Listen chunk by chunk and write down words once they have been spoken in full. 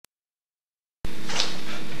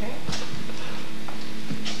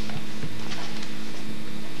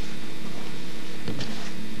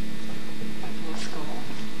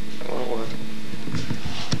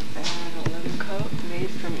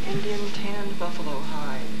buffalo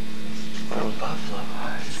hide. Oh, buffalo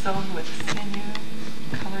hide. Sewn with sinew,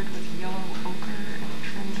 colored with yellow ochre, and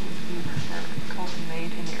trimmed with beaver fur. Cotton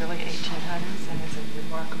made in the early 1800s and is in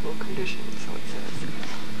remarkable condition, so it says.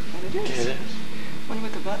 And it is. It is. Wonder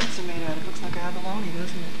what the buttons are made out of. It looks like abalone,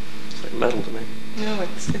 doesn't it? It's like metal to me. No,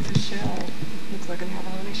 it's a shell. It looks like an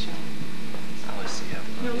abalone shell. I always see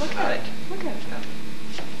abalone. No, look at it. Look at it now.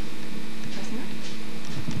 Doesn't it?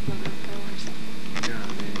 Look at the colors. You're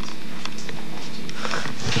amazing.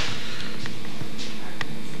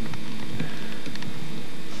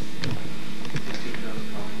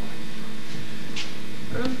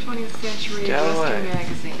 Early 20th century Western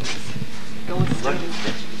magazines. Illustrated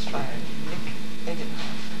by Nick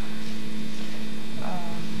Egenhoff.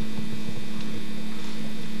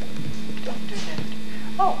 Don't do that.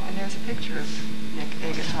 Oh, and there's a picture of Nick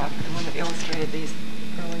Egenhoff, the one that illustrated these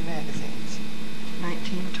early magazines.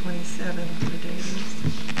 1927, the date is.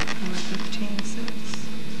 Number 15 says.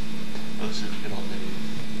 Those are good old days.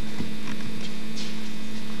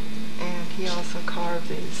 And he also carved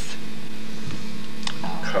these.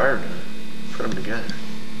 Carved it. Put them together.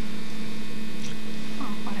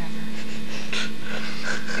 Oh, whatever.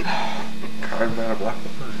 Carved out a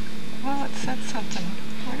buffalo hide. Well, it said something.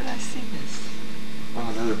 Where did I see this? Oh,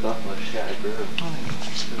 another buffalo shad grove. Oh, my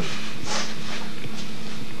gosh.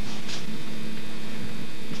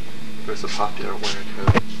 There's a popular winter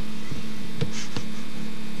coat.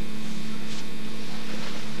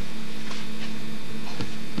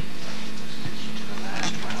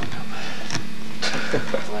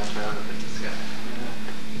 Last round up in the sky.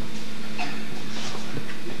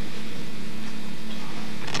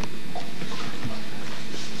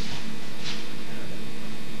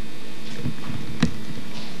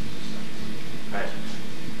 Right.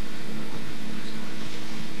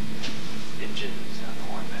 Engine sound the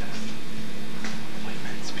horn past. Wait a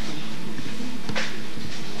minute, speed.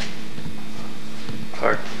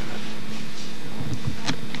 Hard.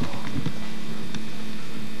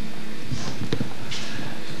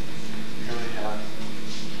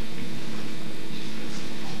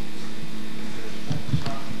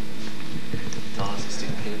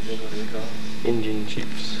 What are they called? Indian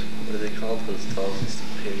chiefs. What are they called? Those dolls you stick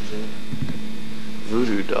pigs in?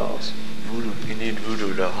 Voodoo dolls. Voodoo. You need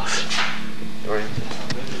voodoo dolls. Right.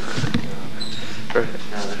 Perfect.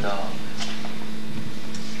 Another doll.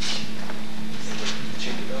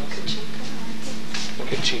 Kachinka dolls?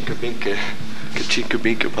 Kachinka binka. Kachinka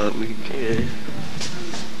binka buttlink. Yeah.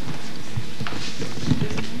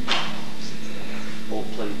 Old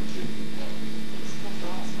plate.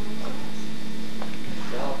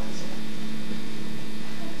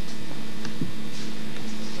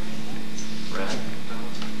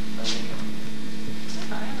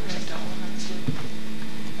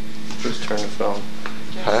 Whose turn to film?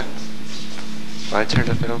 Huh? My turn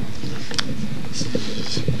to film?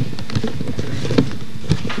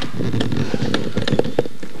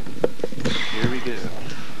 Here we go.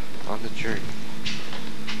 On the journey.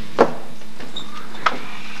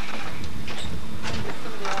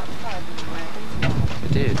 I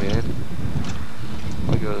did, man.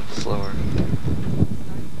 I'll go slower.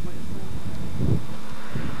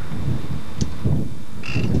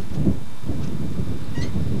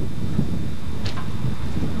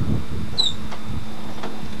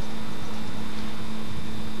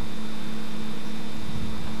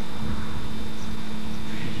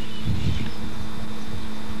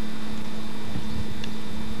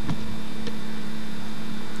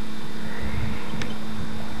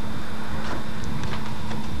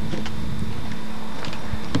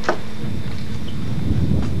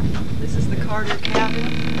 Carter cabin.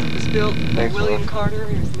 It was built by William Lord. Carter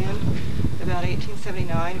and his men about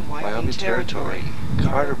 1879 in Wyoming Territory.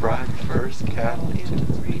 Carter brought the first cattle into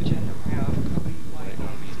the region around Kobe,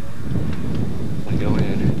 Wyoming. We go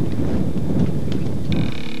in.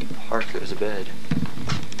 Hark, there's a bed.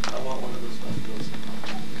 I want one of those buffaloes.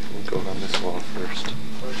 We'll go on this wall first.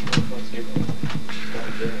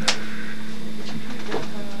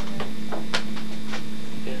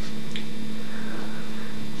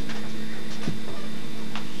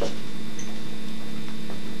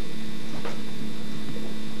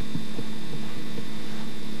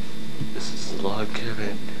 This is a log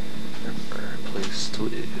cabin for a place to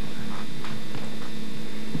live.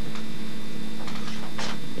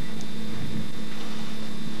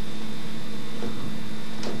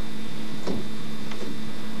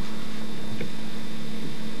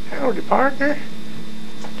 Howdy, partner.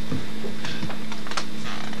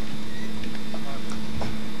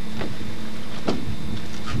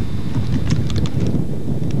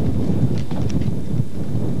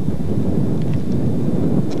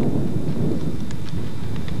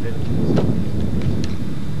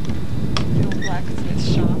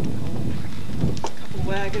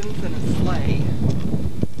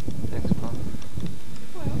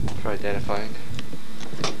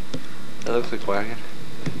 wagon.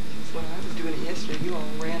 When I was doing it yesterday, you all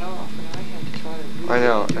ran off, and I had to try to. I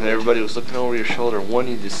know, do and it. everybody was looking over your shoulder,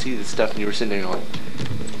 wanting to see the stuff, and you were sitting there going,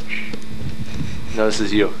 no, this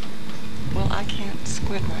is you. Well, I can't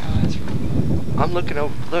squint my eyes right. I'm looking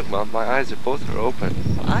over. Look, Mom, my eyes are both are open.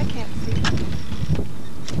 Well, I can't see.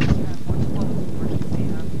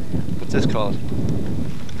 What's this called?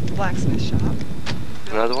 Blacksmith shop.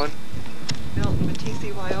 Another one? Built in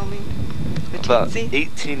Meteetsee, Wyoming. About Meteetsee.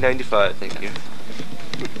 1895, thank you.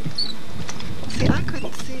 See, I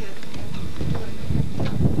couldn't see it.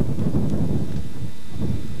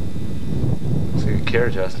 Looks like a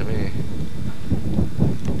carriage house to me.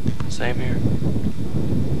 Same here.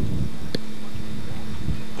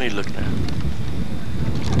 What are you looking at?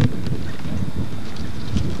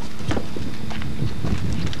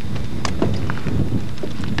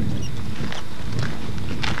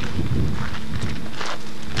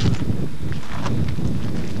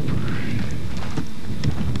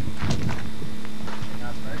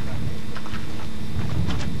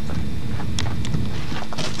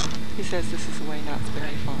 He says this is the way Knott's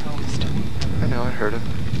Berry Farm used to be. I know, I heard him.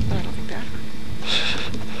 But I don't think that hurt.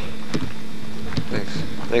 Thanks.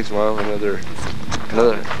 Thanks, Mom. Another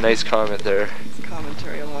nice comment there. His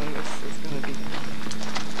commentary along this is going to be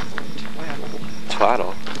twaddle.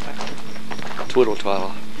 Twaddle. Twiddle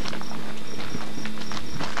twaddle.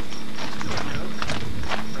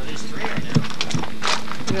 Are these three or new?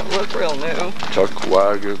 They don't look real new. Chuck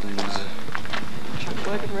wagons. Chuck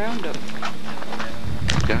Wagon Roundup.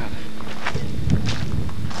 God.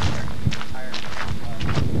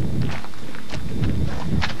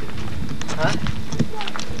 Huh?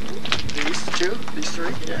 These two? These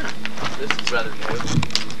three? Yeah. This is rather new.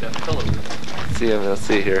 It's got color. Let's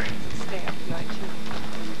see here. Stamp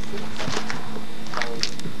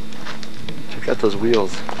 1936. Check out those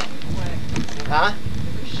wheels. Huh?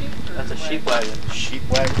 Sheep or That's a sheep wagon? wagon. Sheep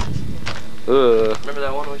wagon. Ugh. Remember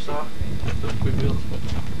that one we saw? Those quick wheels?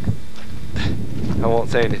 I won't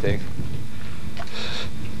say anything.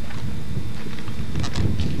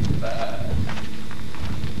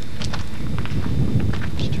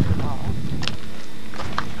 Just turn it off.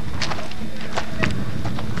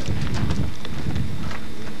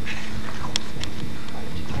 Why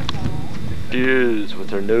did you turn it off? Dudes with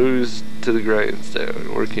their nose to the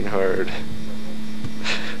grindstone, working hard.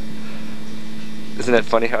 Isn't that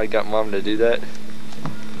funny how I got Mom to do that?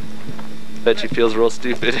 Bet she feels real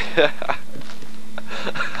stupid. You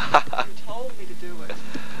told me to do it.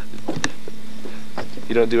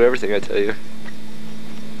 You don't do everything I tell you.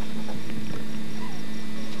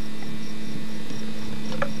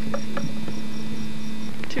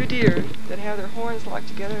 Two deer that have their horns locked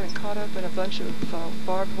together and caught up in a bunch of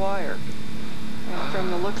barbed wire. And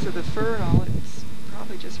from the looks of the fur and all, it's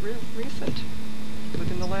probably just recent,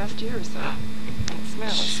 within the last year or so. And it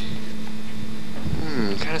smells.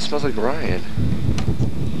 Kind of smells like Ryan.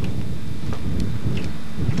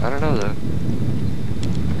 I don't know though.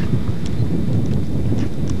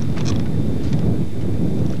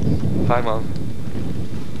 Hi, Mom.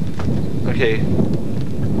 Okay.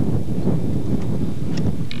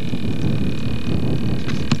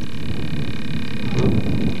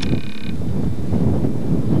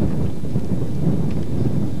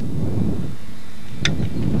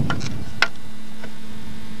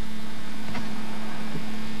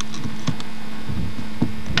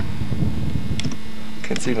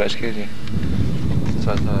 Can't see much, can you?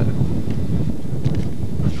 So I thought.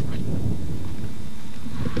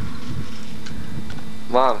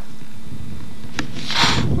 Mom.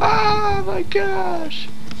 Oh my gosh.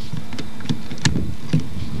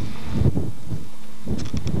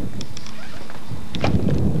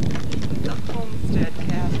 It's a homestead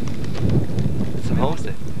cabin. It's a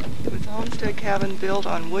homestead. It was a homestead cabin built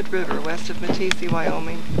on Wood River, west of Meteetsee,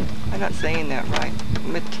 Wyoming. I'm not saying that right.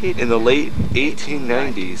 In the late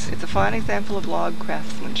 1890s. It's a fine example of log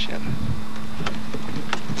craftsmanship.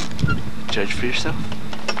 Judge for yourself.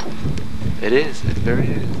 It is. It very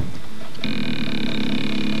is.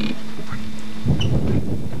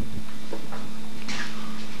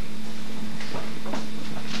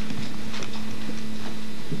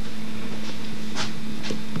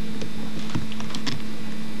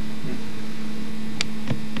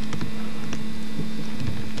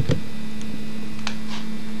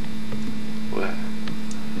 What?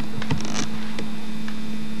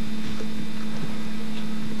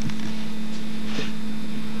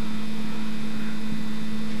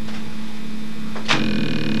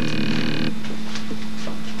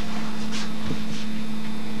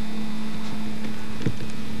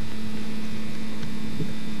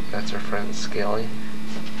 That's our friend Scaly.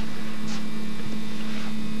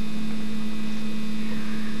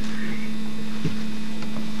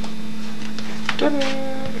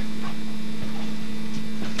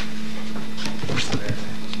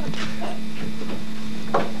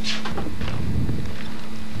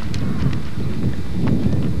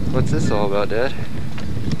 What's this all about, Dad?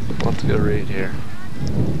 Let's go read here.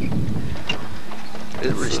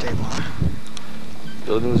 Livery stable.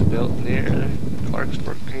 Building was built near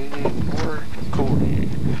Clarksburg Canyon, North Dakota,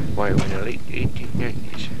 Wyoming, in the late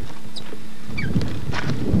 1890s.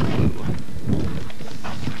 Ooh.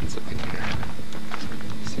 Let's look in here.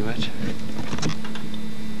 See much?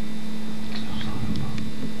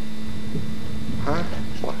 Huh?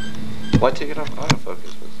 What? Why take it off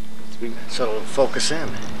autofocus? So it'll focus in.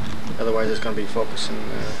 Otherwise it's going to be focusing.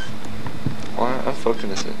 Why? I'm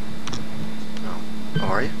focusing it. Oh,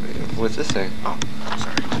 are you? What's this thing? Oh,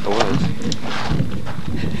 sorry. It was.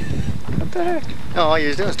 What the heck? No, all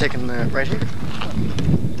you're doing is taking right here.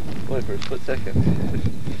 Wait for a split second.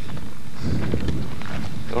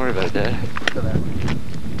 Don't worry about it, Dad. Look at that.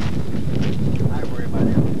 I worry about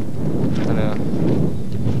it. I know.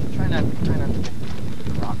 Try not to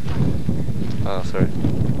rock. Oh, sorry.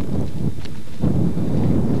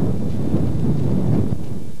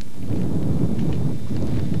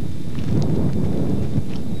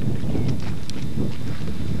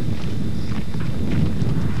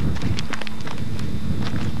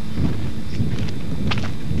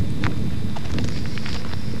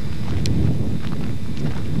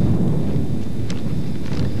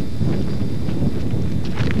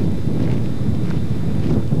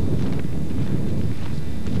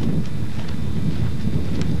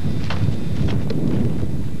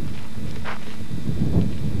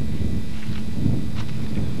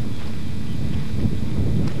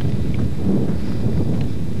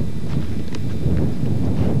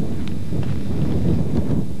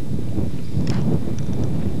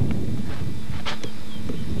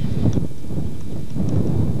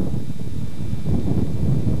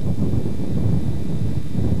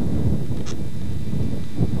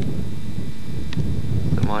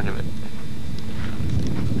 Monument.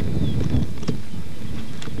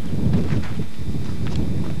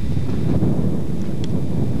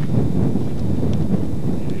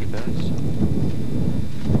 Here's best.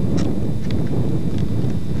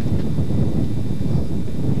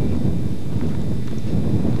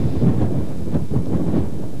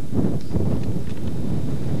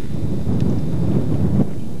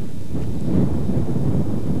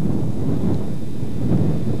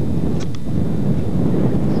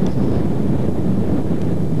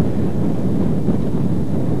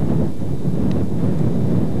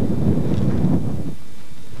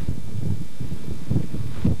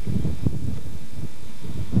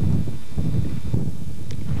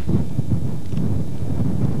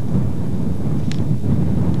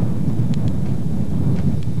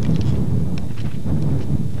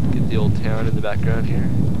 The old town in the background here.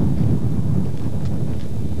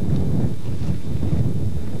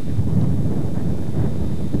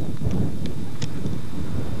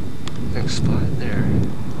 Next spot there.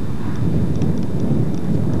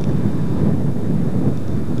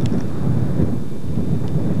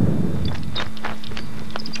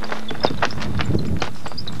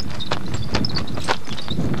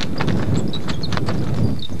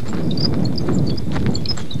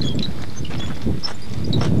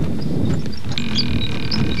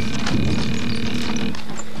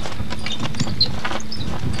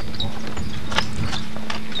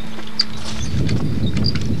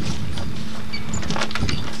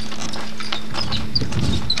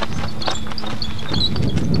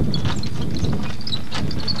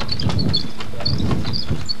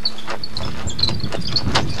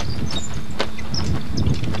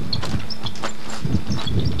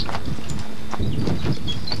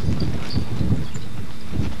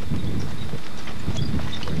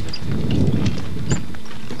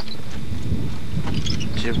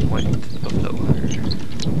 Jim White of the water.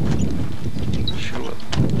 Show up.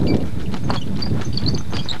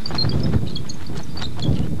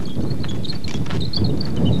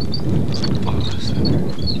 Oh, center.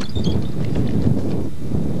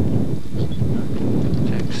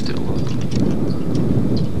 Jack Stillwell.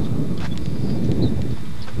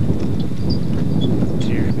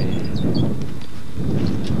 Dear man.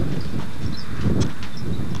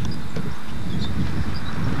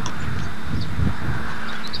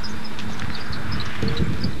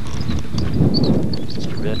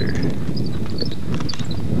 Redder.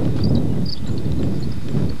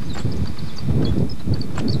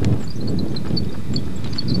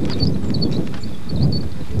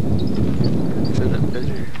 Is that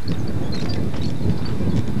better?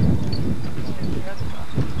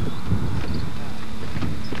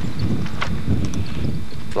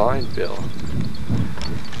 Blind Bill.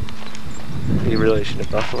 Any relation to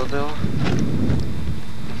Buffalo Bill?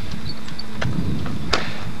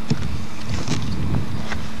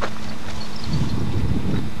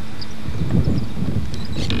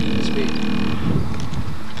 Speed.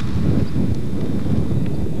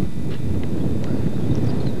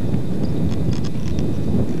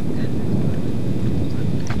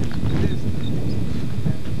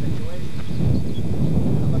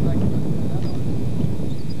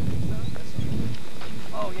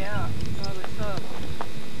 Oh yeah, probably so.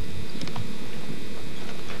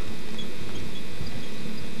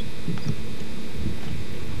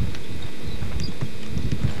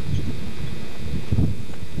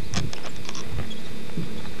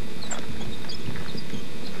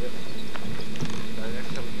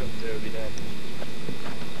 Next time we come through, it'll be done.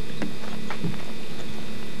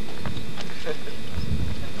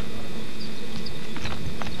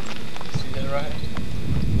 See that right?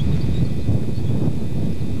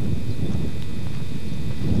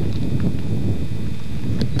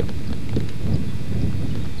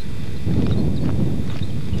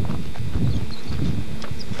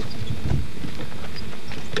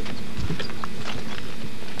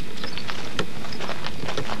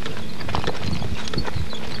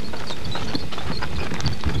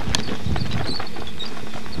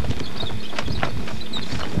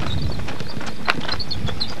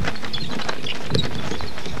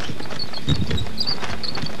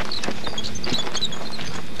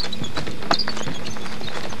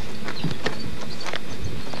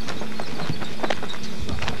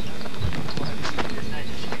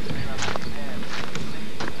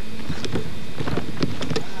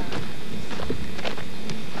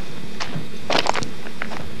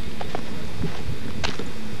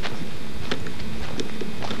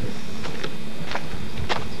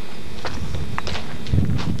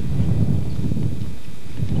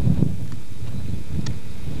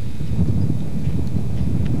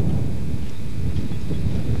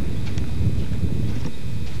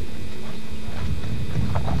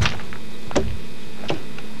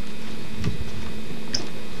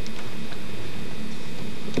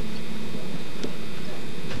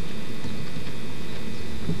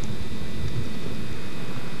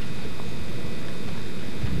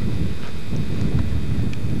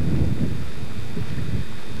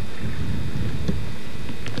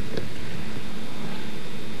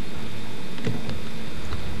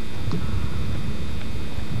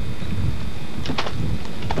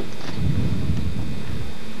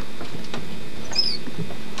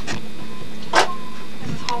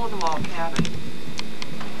 Cabin.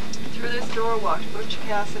 Through this door walked Butch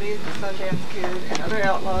Cassidy, the Sundance Kid, and other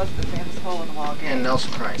outlaws, the famous hole-in-the-wall gang. And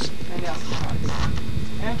Nelson Price. And Nelson Price.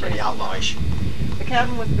 And Pretty Jason. outlawish. The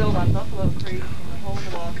cabin was built on Buffalo Creek in the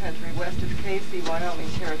hole-in-the-wall country west of Casey, Wyoming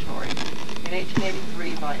Territory in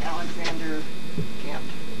 1883 by Alexander Gent.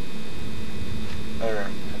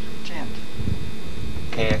 Gent.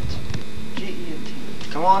 Can't.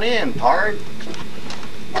 G-E-N-T. Come on in, pard.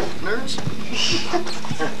 Nerds.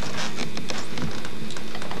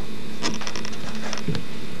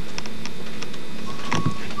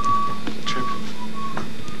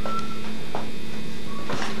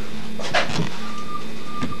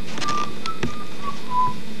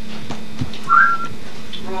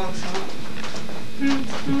 Wrong song.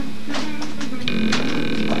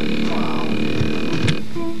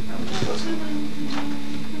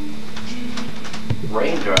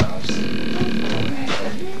 Raindrops.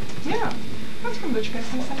 Yeah, that's from Butch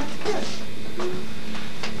Cassidy and Sundance Kid.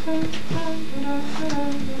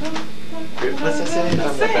 What's that say on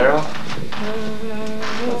the Sing. barrel?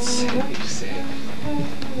 Let's see if you say it.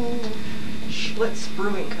 Schlitz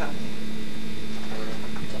Brewing Company.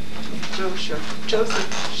 Joseph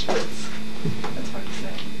Schlitz. That's hard to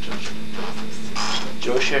say.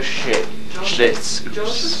 Joseph Schlitz.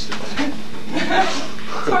 Joseph.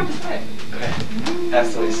 It's hard to say. Okay.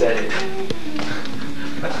 That's what he said it.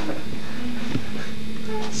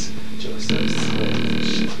 Joseph Schlitz.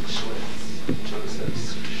 Joseph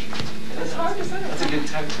Schlitz. It's hard to say. That's a good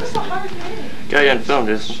time It's twister. a hard name. Got you on film,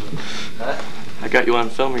 just. Huh? I got you on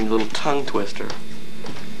film, your little tongue twister.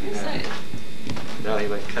 You say it. No, you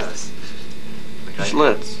might cuss.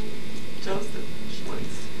 Schlitz. Joseph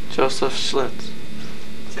Schlitz. Joseph Schlitz.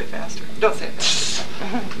 Say it faster. Don't say it faster.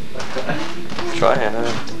 Try it,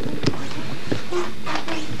 huh?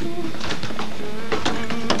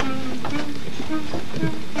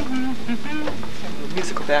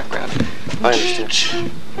 Musical background. I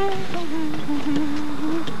understand.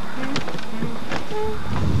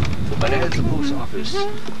 The Bonanza Post Office.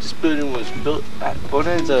 This building was built at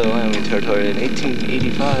Bonanza, Wyoming Territory in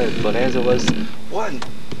 1885. Bonanza was one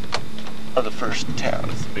of the first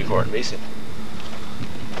towns before Mason.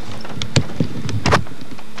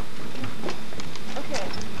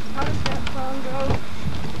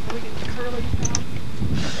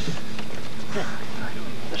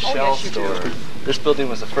 Oh, shell yes, you do. store. This building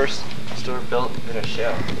was the first store built in a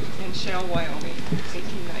shell. In Shell, Wyoming,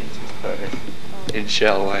 1890. Alright. In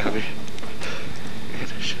Shell, Wyoming. In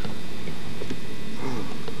a shell.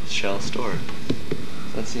 Shell store.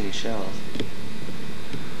 Don't see any shells.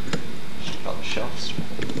 Should call it a shelf store.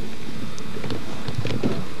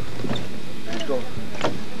 Let's go.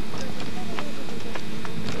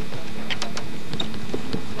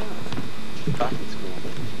 Traffic school.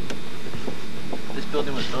 This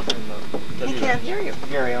building was built in the... He can't hear you.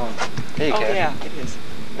 Gary Owen. Hey, you Oh, can. yeah, it is.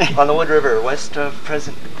 On the Wood River, west of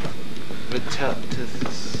present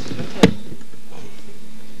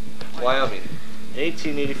Wyoming.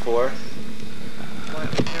 1884.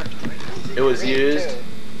 It was used.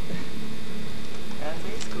 As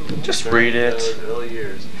a school. Just read it. Those early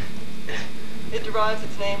years. It derives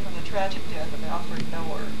its name from the tragic death of Alfred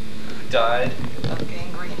Noer, Who died? of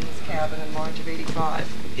gangrene in his cabin in March of '85.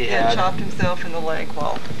 He had had- chopped himself in the leg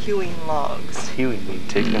while hewing logs. Hewing mean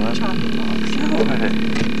taking him out. Chopping logs.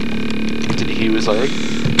 Did he was like? I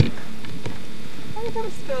think that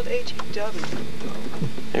was spelled H-E-W.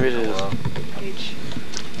 Maybe it is. H.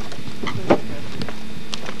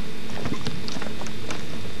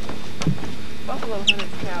 Buffalo Hunter's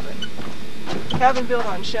Cabin. Cabin built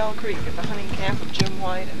on Shell Creek at the hunting camp of Jim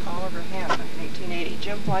White and Oliver Hanna in 1880.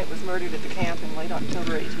 Jim White was murdered at the camp in late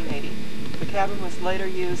October 1880. The cabin was later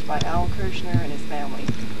used by Al Kirshner and his family.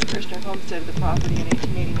 Kirshner homesteaded the property in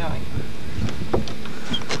 1889.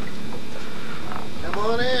 Come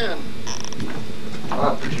on in.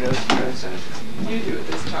 Oh, put your nose to the side. You do it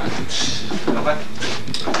this time. I'm not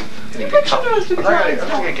You put your nose to the I'm side. not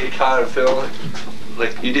gonna get caught on film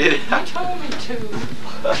like you did. You told me to.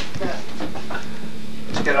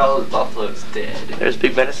 Look at all those buffaloes dead. There's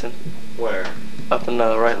Big Medicine. Where? Up in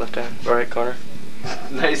the left corner.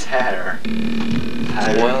 Nice hatter.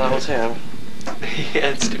 Well, that was him. He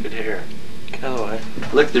had stupid hair. Get out of the way.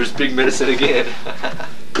 Look, there's Big Medicine again.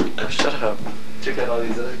 Oh, shut up. Check out all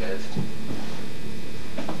these other guys.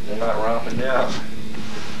 They're not romping now.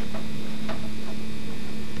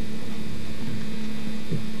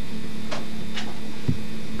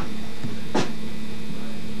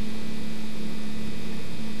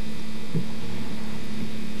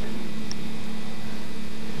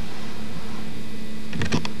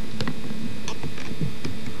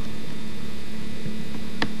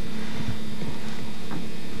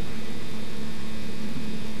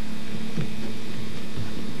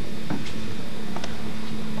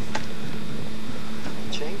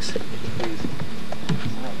 Chinks.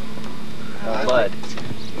 Mud.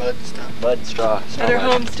 Mud stuff. Mud, straw. Another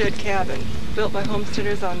homestead cabin, built by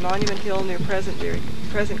homesteaders on Monument Hill near present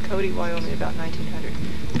Cody, Wyoming, about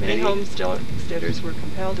 1900. Many homesteaders were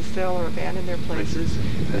compelled to sell or abandon their places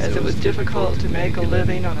as it was difficult to make a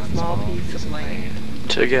living on a small piece of land.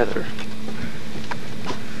 Together.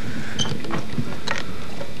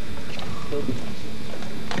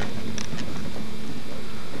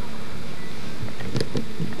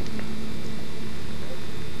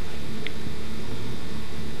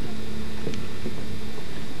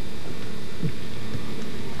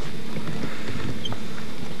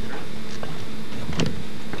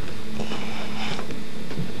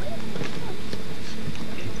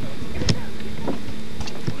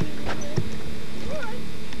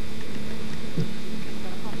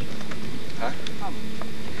 Huh?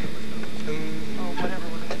 Oh, whatever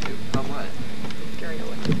we're going to do. How what? Gary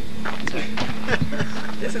Owen.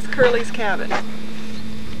 This is Curly's cabin.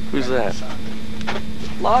 Who's that?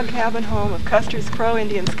 Log cabin home of Custer's Crow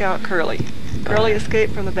Indian scout Curly. Curly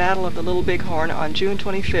escaped from the Battle of the Little Bighorn on June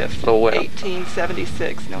 25th, Oh, well.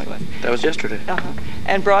 1876. No, he wasn't. That was yesterday.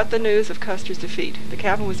 And brought the news of Custer's defeat. The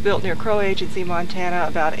cabin was built near Crow Agency, Montana,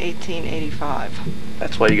 about 1885.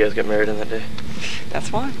 That's why you guys got married in that day.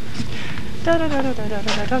 That's why.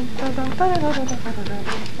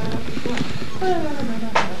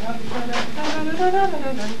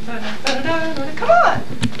 Come on!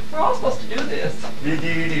 We're all supposed to do this.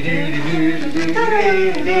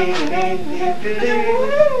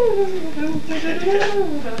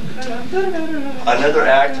 Another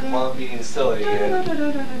act of Mom being silly again.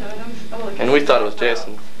 And we thought it was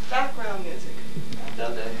Jason. Background music.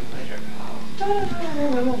 Done that later.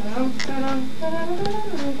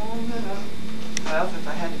 Well, since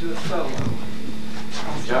I had to do a solo.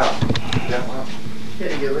 Good job. Yeah, well. He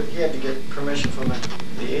had to get permission from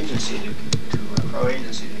the agency to Crow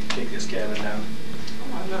Agency to take this cabin down.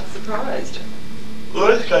 I'm not surprised. Well,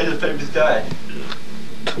 this guy's a famous guy.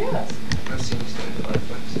 Yes. I've seen his name a lot of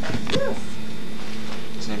times. Yes.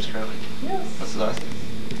 His name's Curly. Yes. What's his last name?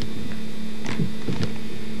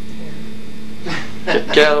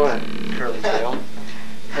 Get out of the way. Curly tail.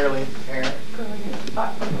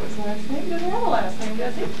 last name,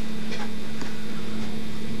 does he?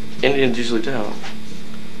 Indians usually don't.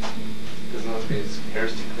 Because most of his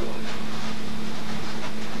hair's too curly.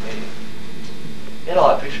 Maybe. He had a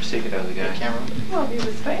lot of pictures taken of the guy. Camera. Well, he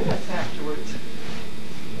was famous afterwards.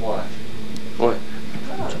 What? What?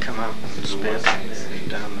 Oh. Come out and spit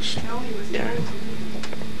down the street. No, he was Yeah. famous.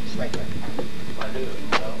 Right there.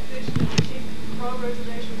 Pro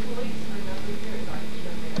Reservation Police, I know he did. I know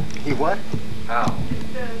that. He what? How? It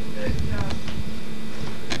says that, Curly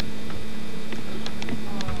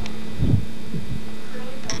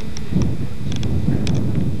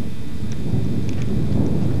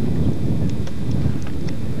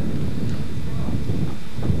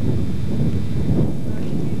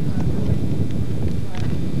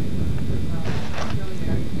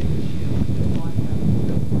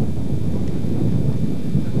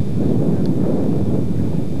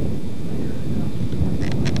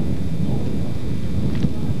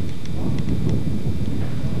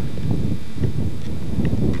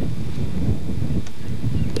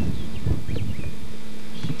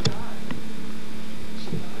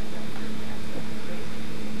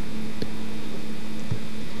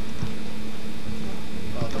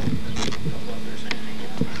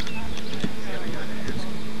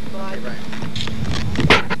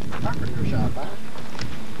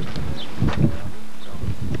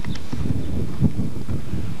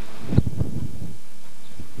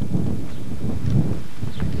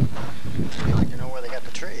I'd like to know where they got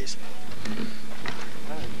the trays.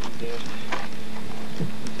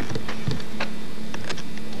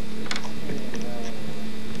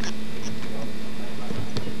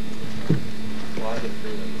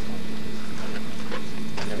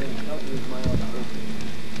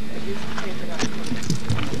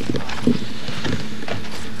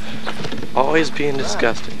 Always being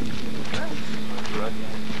disgusting.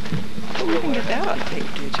 Oh, you didn't get that on tape,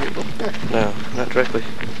 did you? No, not directly.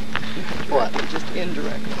 What? Just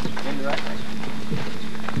indirectly. Indirectly.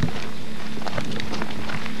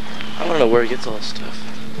 I don't know where he gets all this stuff.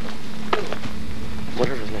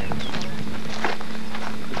 Whatever his name is.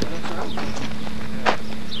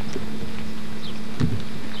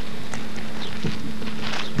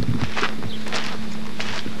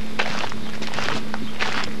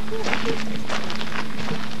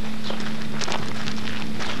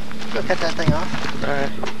 Go cut that thing off.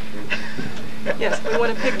 Alright. Yes, we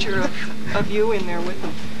want a picture of you in there with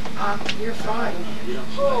them. You're fine.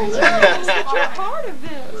 Oh, you're part of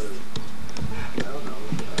this.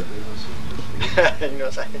 You know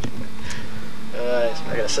what I'm saying? I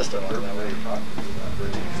got a sister-in-law that way.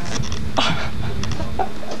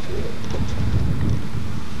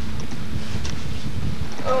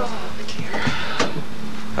 Oh, dear.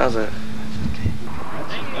 How's that?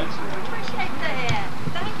 Appreciate that.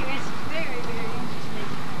 Thank you. It's very, very interesting.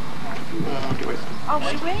 Oh,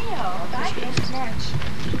 we will. Thank you so much.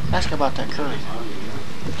 Ask about that curly.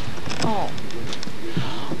 Oh.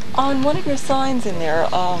 On one of your signs in there,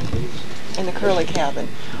 in the Curly Cabin,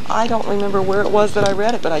 I don't remember where it was that I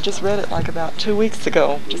read it, but I just read it like about 2 weeks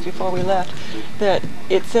ago, just before we left, that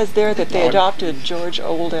it says there that they adopted George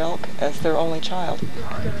Old Elk as their only child.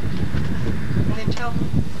 Can they tell me?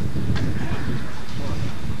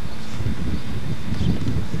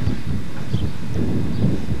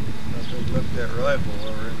 They left that rifle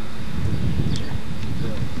over in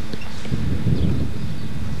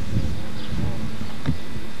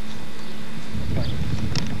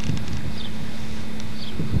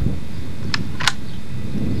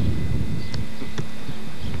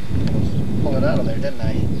Pull it out of there, didn't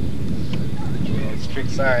I?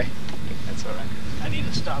 Sorry. That's all right. I need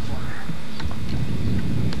to stop one.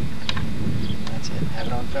 That's it. Have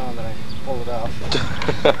it on film that I pulled it off.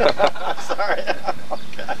 Sorry. Oh,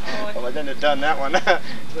 God. Well, I didn't have done that one. You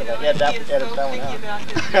know, Edit that he is one so picky out. about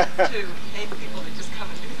his stuff, too. He hates people that just come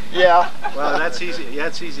and do that. Yeah. Well, that's easy. Yeah,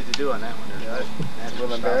 it's easy to do on that one. That's a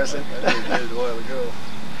little embarrassing. I did a while ago.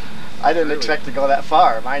 I didn't expect to go that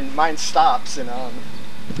far. Mine stops, you know.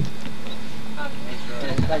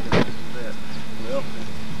 Thank you. Well,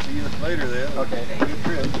 see you later then. Okay.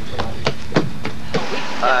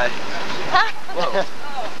 Hi. Whoa.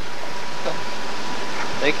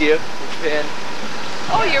 Thank you. Pen.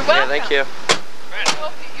 Oh, you're Yeah, welcome. thank you. I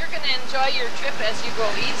hope you're going to enjoy your trip as you go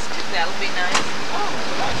east. That'll be nice.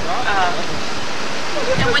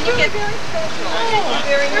 And when you get... You're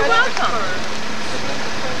welcome.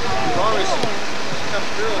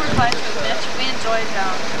 We're glad to have met you. We enjoyed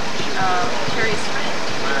Terry's friend.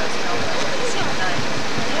 It seemed nice.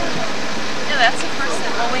 Yeah, that's the first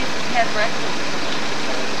time we've had breakfast.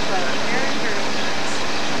 But very, very nice.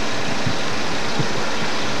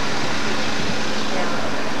 Yeah.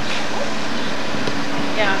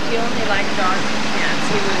 like dogs and cats,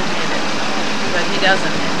 he would admit it. But he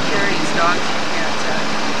doesn't. And Carrie's dogs and cats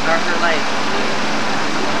are her life.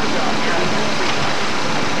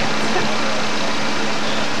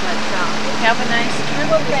 But have a nice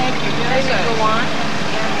trip. Well, thank you. As you go on,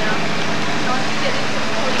 and don't get into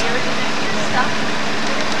the aerodynamic stuff.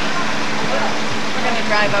 We're going to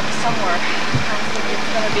drive up somewhere. I think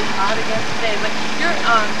it's going to be hot again today. But you're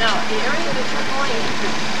now the area that you're going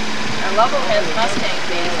to. Lovell has Mustang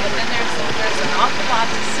bays, but then there's an awful lot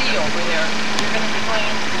to see over there. You're going to be going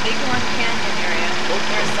into the Bighorn Canyon area.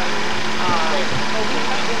 There's some.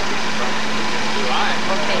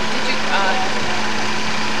 Okay. Did you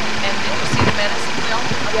and did you see the medicine wheel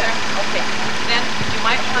up there? Okay. Then you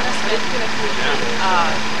might want to spend before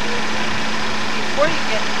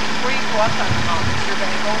you go up on the mountains, you're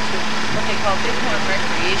going to go to what they call Bighorn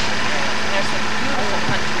Recreation Area. And there's some beautiful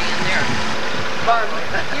country in there. Barbara,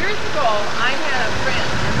 years ago, I had a friend,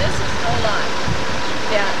 and this is no lie,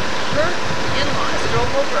 that her in-laws drove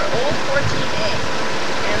over old 14A,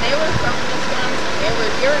 and they were from Wisconsin. They were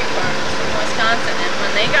dairy farmers from Wisconsin, and when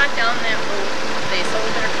they got down that road, they sold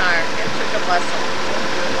their car and took a bus home.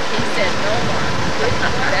 He said no more.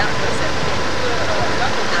 That was it.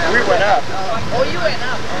 We went up. Oh, you went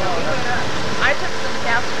up. Oh, I took some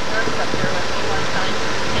Catholic nuns up there with me one time,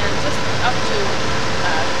 and just up to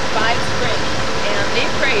 5 Springs, and they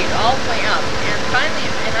prayed all the way up. And finally,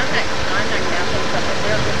 and I'm not Catholic, but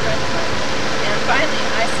they're good friends of mine. And finally,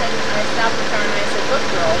 I stopped the car and I said, look,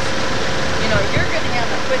 girls, you know, you're going to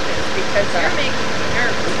have to quit this because you're making me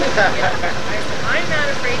nervous. You know? I said, I'm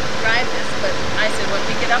not afraid to drive this, but I said, when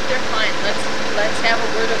we get up there, fine, let's have a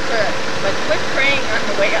word of prayer. But quit praying on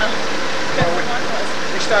the way out. Because one was.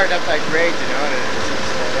 We started up that grade, you know, and it's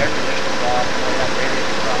air conditioning off, and all that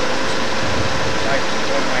radiator problems. I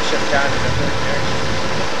when I shipped down to the third gear,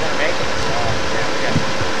 we're going to make it. So, yeah, we got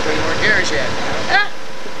 3 more gears yet, you know. Ah!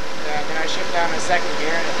 Then I shipped down the second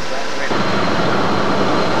gear, and it was right away.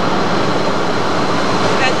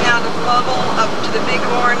 Heading out of Lovell up to the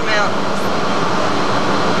Bighorn Mountains.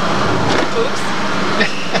 Oops.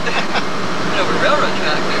 Over railroad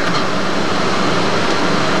track there.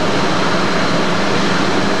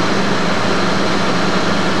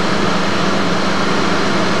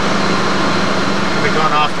 We're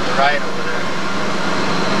going off to the right over there.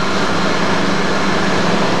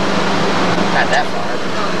 Not that far.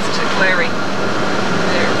 Oh, it's too glary.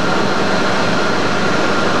 There.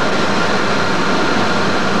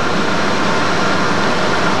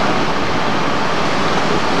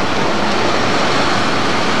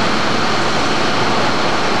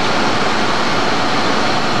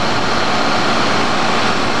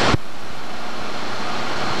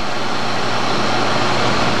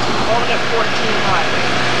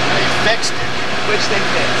 Fixed it. Which they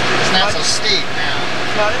fixed. It's not so steep now.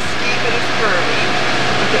 It's not as steep and as curvy.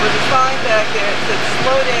 But there was a sign back there that said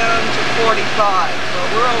slow down to 45. Well,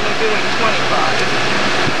 we're only doing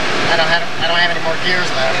 25. I don't have any more gears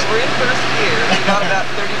left. And we're in first gear. We've got about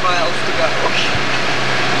 30 miles to go.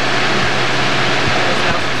 As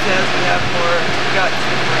Nelson says, we have more guts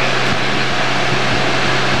than brains.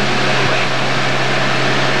 Anyway.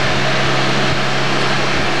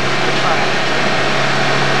 We're trying.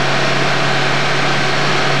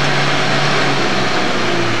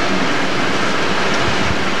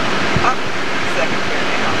 Up second gear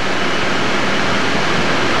now.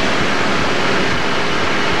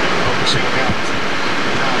 Focusing out.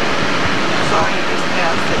 Sign just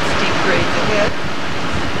passed that steep grades ahead.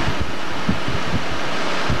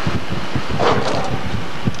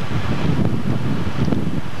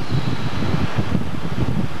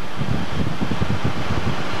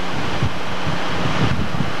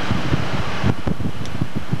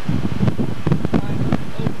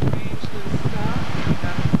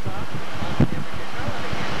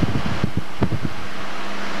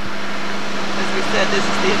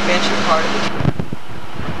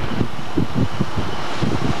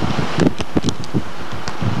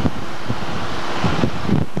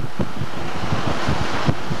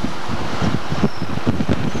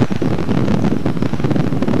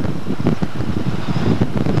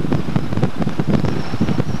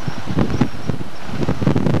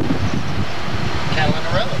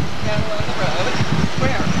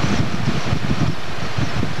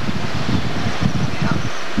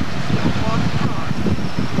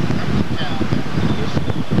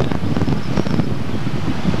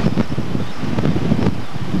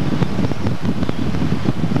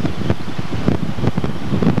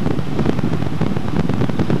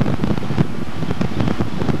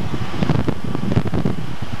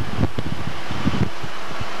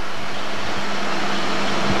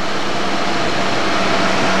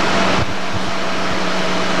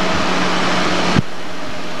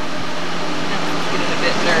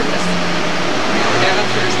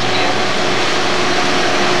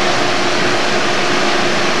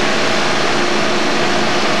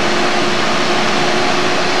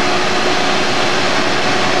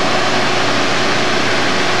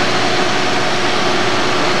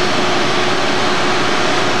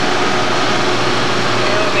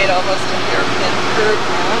 curve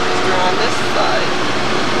now because we're on this side.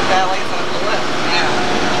 The valley's on the left now.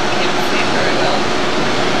 Can't see very well.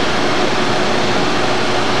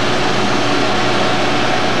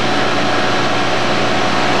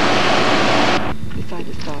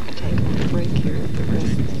 Decided to stop and take a little break here at the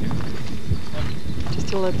rest thing. Just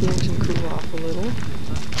to let the engine cool off a little.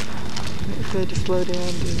 It said to slow down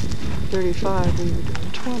to 35, we were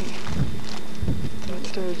doing 20. So it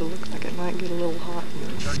started to look like it might get a little hot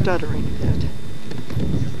and stuttering a bit.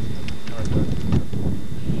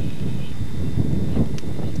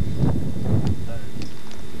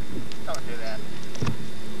 Don't do that.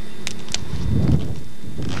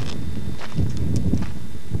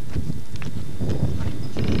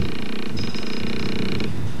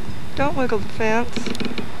 Don't wiggle the fence.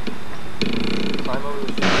 Climb over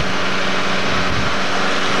the fence.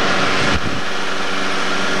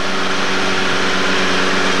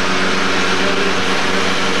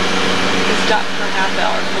 We stopped for a half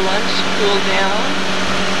hour for lunch, cool down.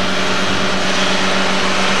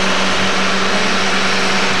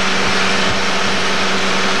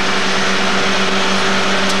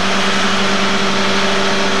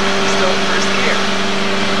 Still in first gear.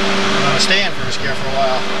 I'm going to stay in first gear for a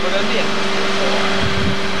while. We're going to be in first gear for a while.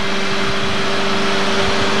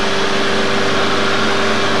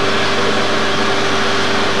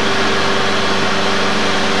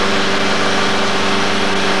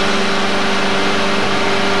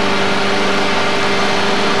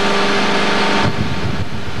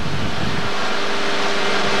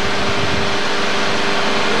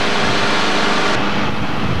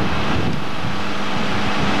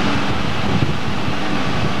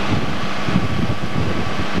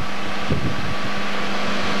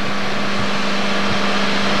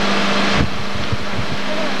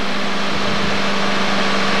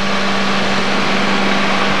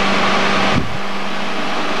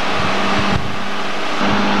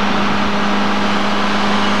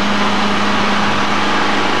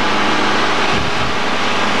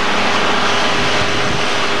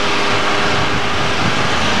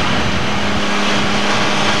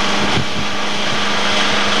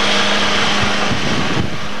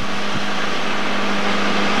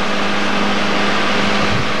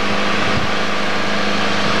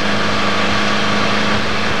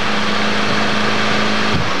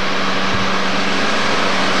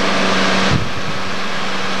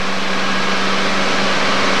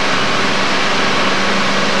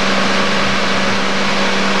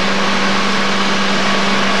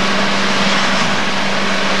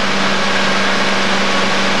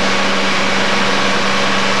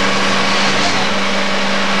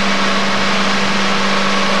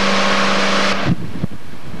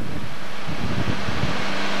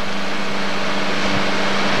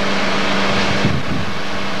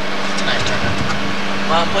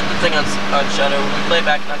 Mom, put the thing on shutter. When we play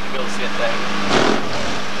back, not gonna be able to see a thing.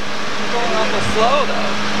 You're going awful slow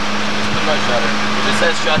though. Just put it on shutter. It just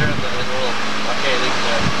says shutter in the little arcade link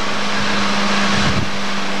there.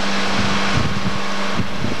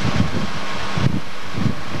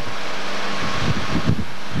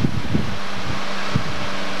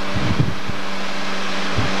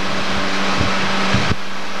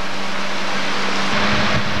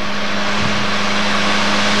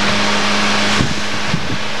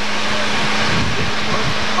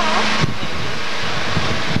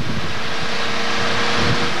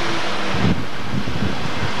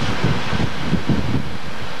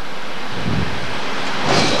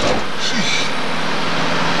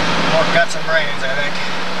 Got some brains, I think.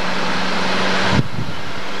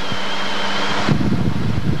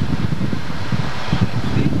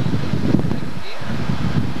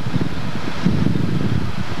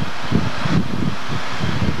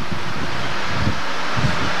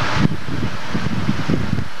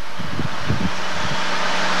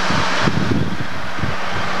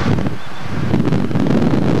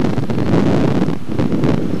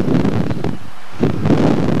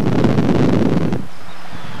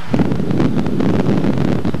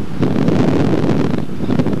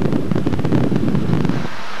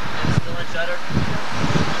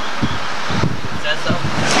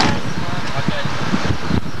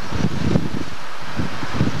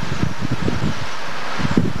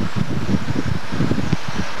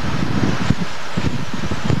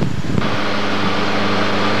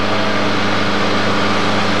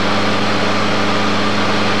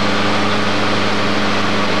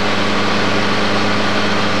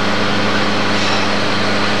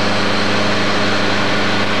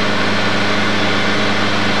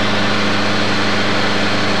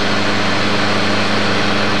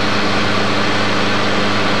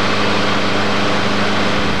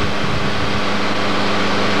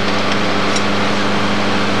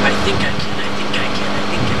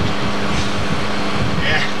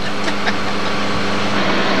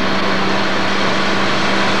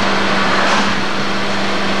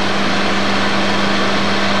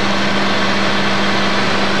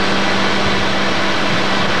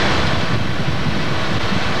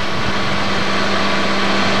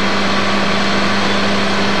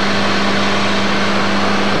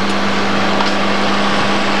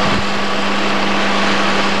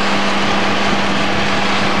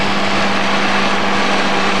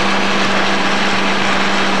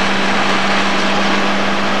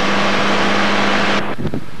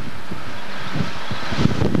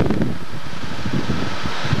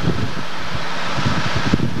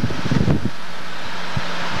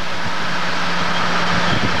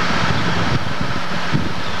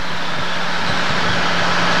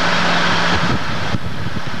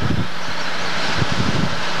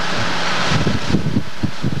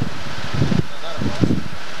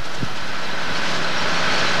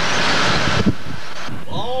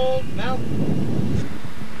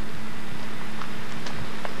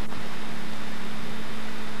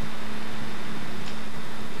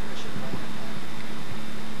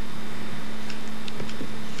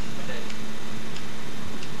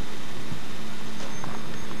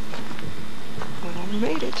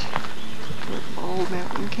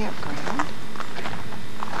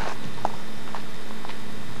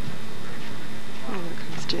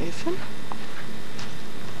 Jason.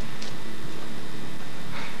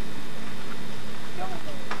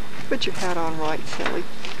 Put your hat on right, silly.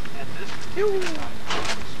 I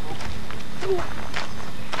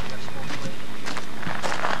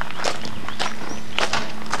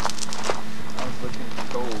was looking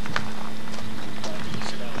for gold.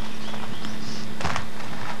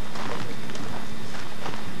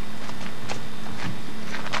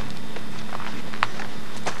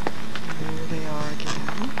 There they are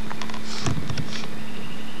again.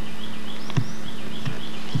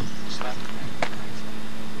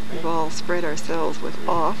 We've all spread ourselves with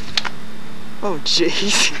off. Oh,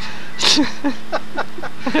 jeez.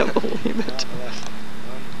 I don't believe it.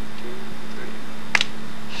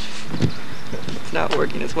 It's not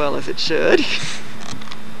working as well as it should.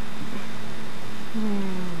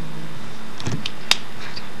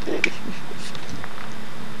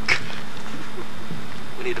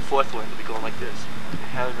 We need a fourth one to be going like this.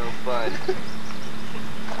 Have no fun.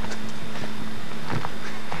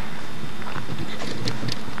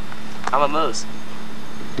 I'm a moose.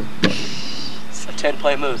 A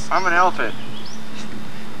 10-point moose. I'm an elephant.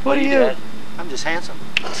 What are you? Dad? I'm just handsome.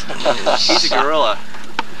 He's a gorilla.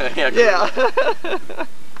 Yeah.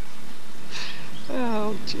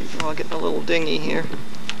 Oh, geez. Well, I'll get in a little dinghy here.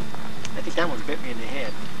 I think that one bit me in the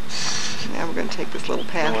head. Now we're going to take this little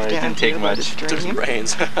path Well, you down didn't take here by the much. There's stream.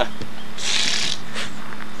 brains. You're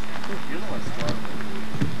the one smart.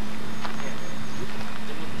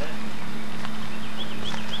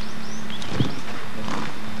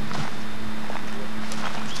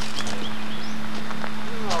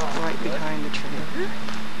 Right behind the trailer.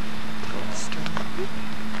 Go stream.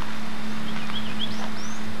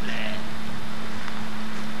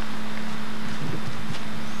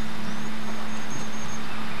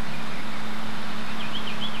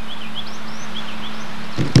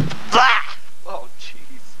 Oh,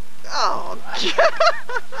 jeez. Oh,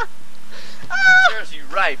 Serves you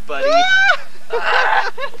right, buddy.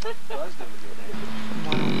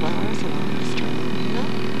 wildflowers along the stream.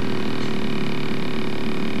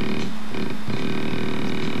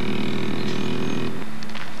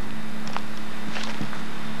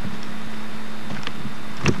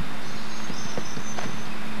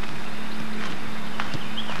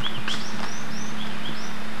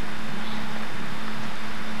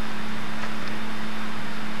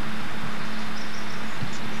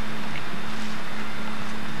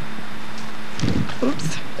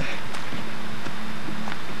 Oops.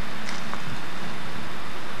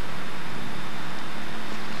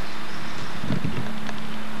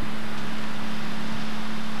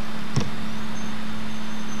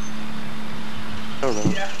 I don't know.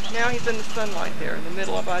 Now he's in the sunlight there, in the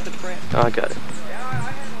middle of by the branch. Oh, I got it.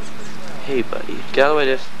 Hey, buddy. Get out of the way,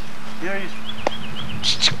 this. Yeah, he's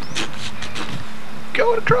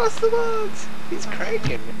Going across the woods. he's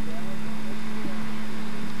cranking.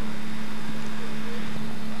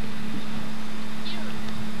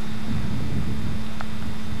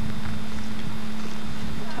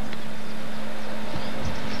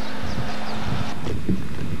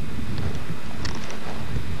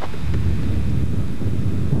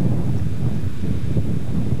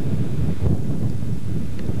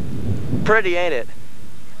 Pretty, ain't it?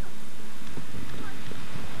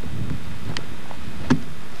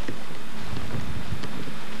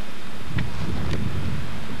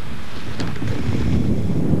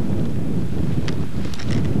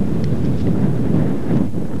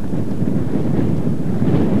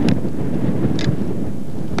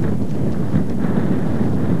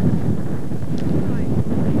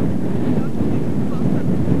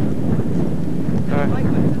 The white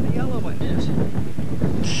ones and the yellow ones.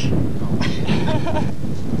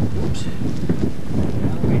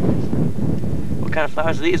 What kind of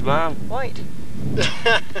flowers are these, Mom? White.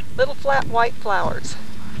 Little flat white flowers.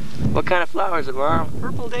 What kind of flowers are, Mom?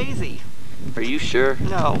 Purple daisy. Are you sure?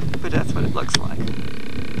 No, but that's what it looks like.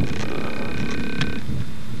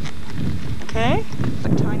 Okay?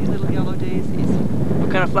 Like tiny little yellow daisies.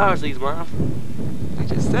 What kind of flowers are these, Mom? I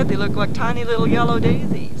just said they look like tiny little yellow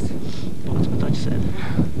daisies. Well, that's what I thought you said.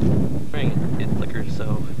 Ring, it flickers,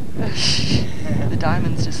 so. The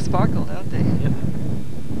diamonds just sparkle, don't they? Yep.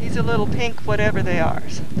 These are little pink whatever they are.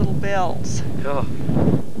 Little bells. Oh.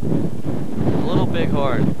 A little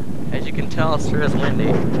bighorn. As you can tell, it's sure is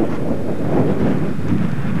windy.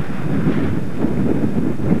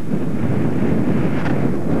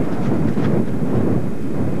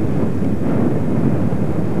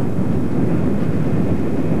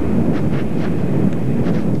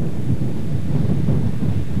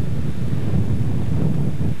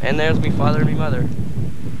 And there's me father and me mother.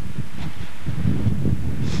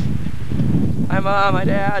 Hi, Mom. Hi,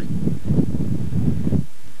 Dad.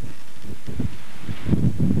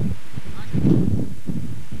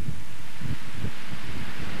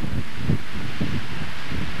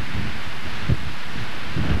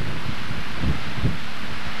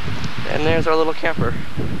 And there's our little camper.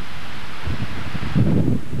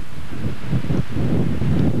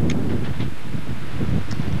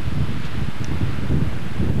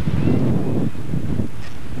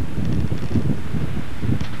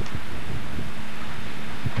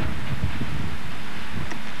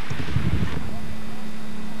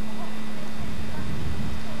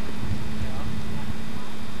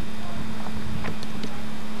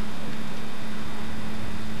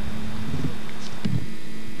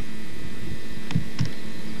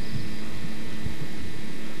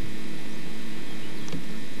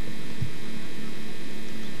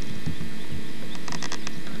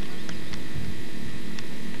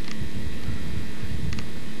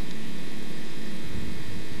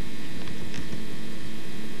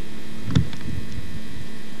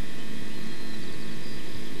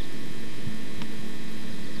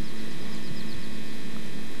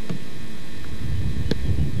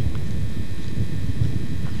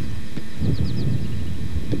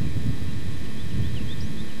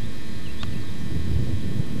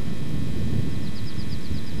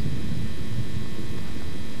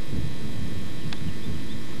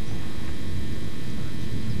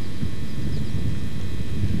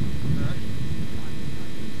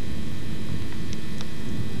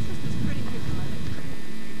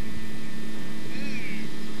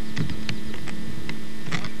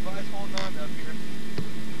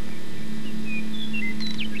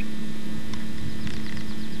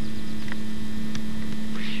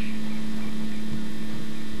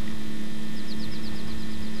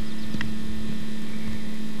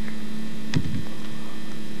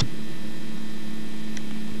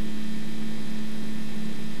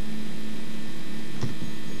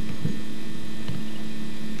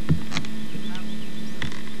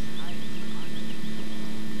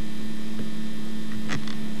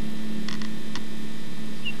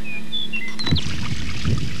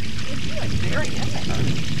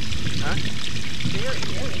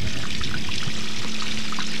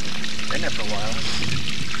 Been there for a while.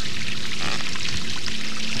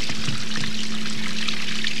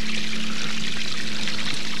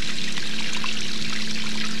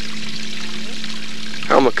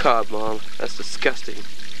 How macabre, Mom. That's disgusting.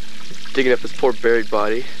 Digging up his poor buried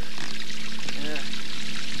body. Yeah.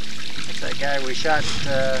 That's that guy we shot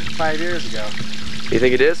 5 years ago. You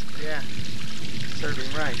think it is? Yeah. Served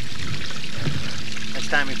him right. Next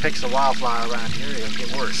time he picks a wildflower around here, it'll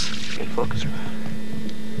get worse. Can't focus.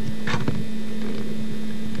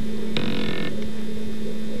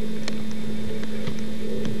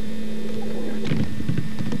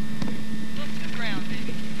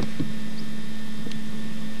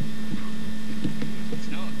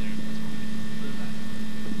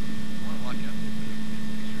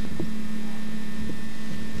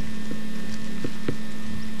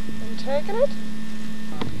 Taking it?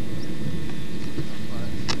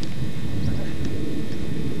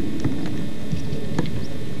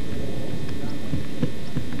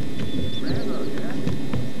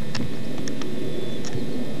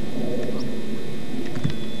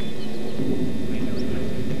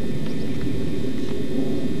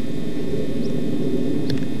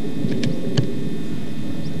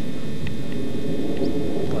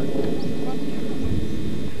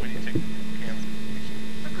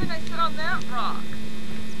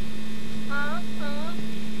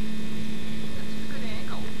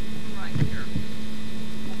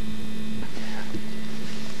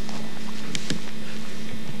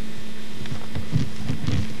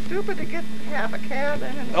 Stupid to get half a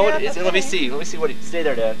cabin and Oh, half it is. a Let me thing. see. Let me see what. Stay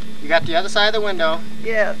there, Dad. You got the other side of the window.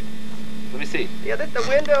 Yes. Let me see. The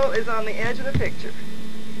window is on the edge of the picture.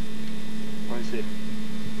 Let me see.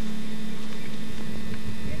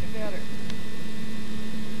 Get it better.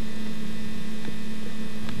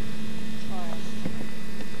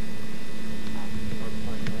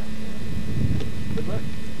 Good luck.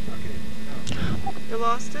 Okay. You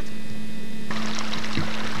lost it?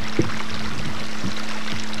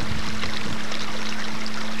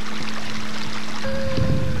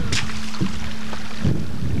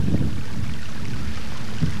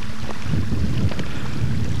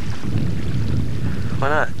 Why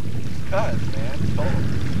not? Because, man, it's cold.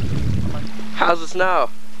 How's the snow?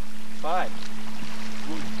 Fine.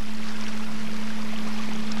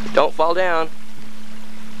 Don't fall down.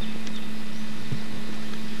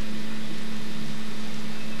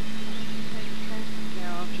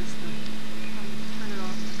 Yeah, I'll just turn it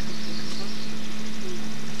off.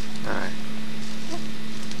 Alright.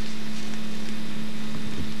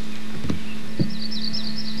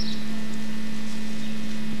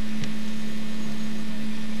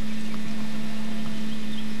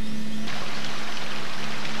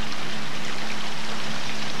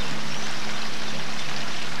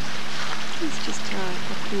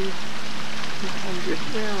 100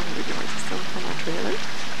 yards or so from our trailer.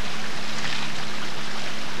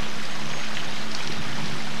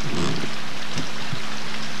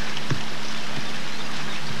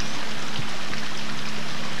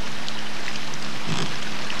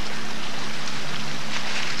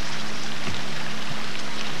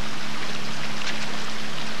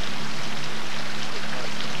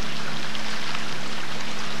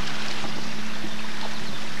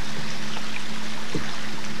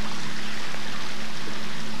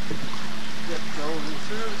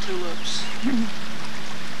 Tulips.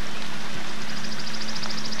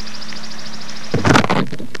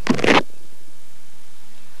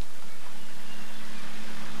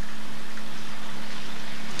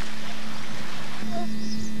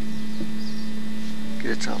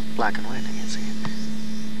 It's all black and white, I can't see it.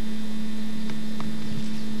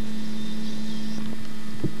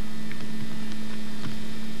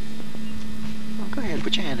 Well, go ahead,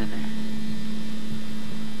 put your hand in there.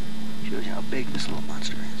 Shows you how big this little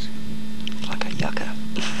monster is. It's like a yucca.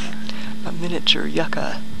 A miniature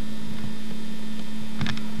yucca.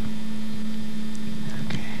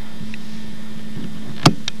 Okay.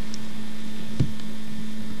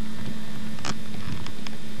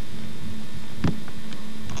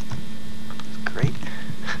 That's great.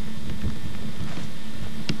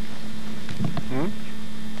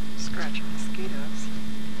 Scratching mosquitoes.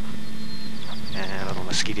 Yeah, little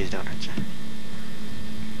mosquitoes don't hurt you.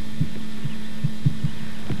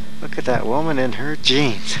 Look at that woman in her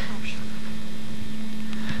jeans. Oh, shut up.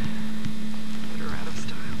 They're out of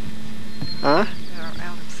style. Huh? They are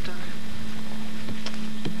out of style.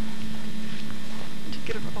 Did you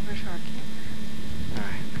get her over to our camp?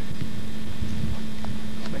 Alright.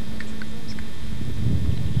 Wait, because the girls go.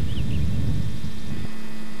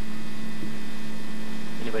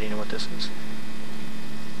 Anybody know what this is?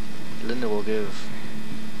 Linda will give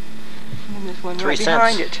And there's one 3 right cents.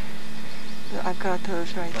 behind it. I've got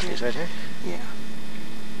those right What, there. these right here? Yeah.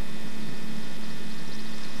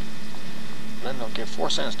 Linda will give 4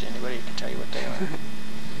 cents to anybody who can tell you what they are.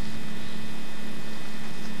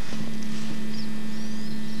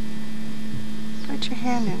 Put your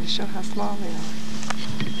hand in to show how small they are.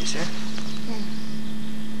 These here? Yeah.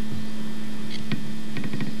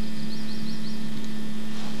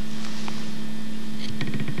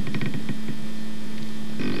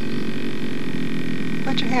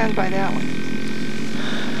 Put your hand by that one.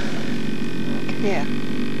 Yeah.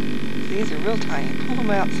 These are real tiny. Pull them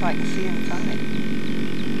out so I can see inside.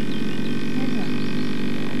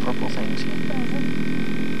 Yeah. Purple things here.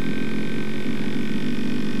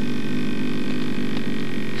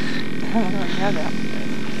 I don't know, yeah, that one.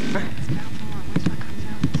 It's about more. Wait till it comes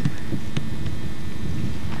out this way.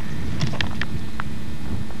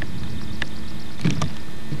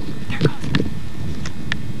 There it goes.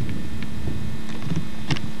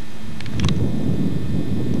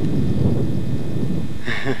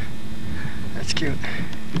 That's cute.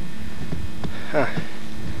 Huh.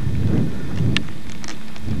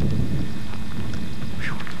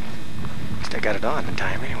 Least I got it on in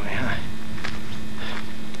time anyway, huh?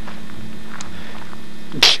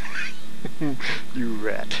 You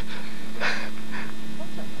rat.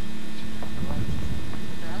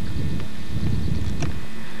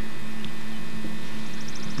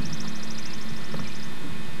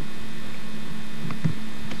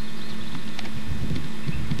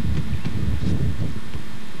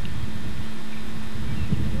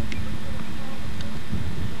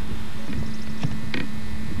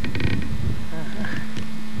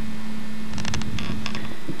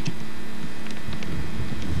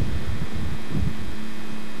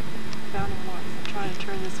 Found them once. I'm trying to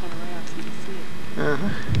turn this one around so you can see it.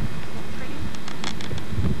 Uh-huh. Pretty.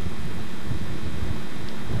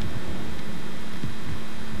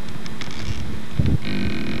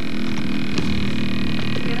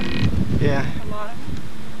 Get it? Yeah. A lot of them.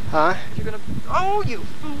 Huh? You're gonna. Oh, you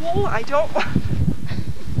fool! I don't.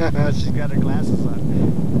 She's got her glasses on.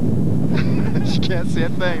 She can't see a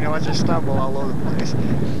thing. Now watch her stumble all over the place.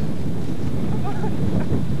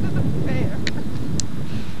 Fair.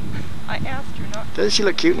 I asked her not. Doesn't she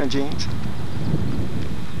look cute in her jeans?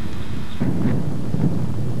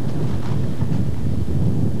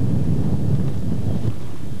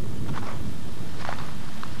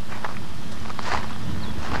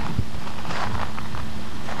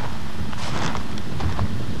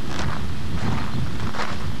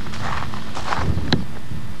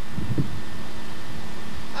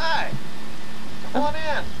 Hi. Come on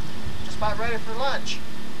in. Just about ready for lunch.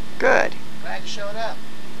 Good. Glad you showed up.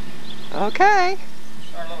 Okay.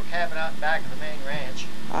 Our little cabin out back of the main ranch.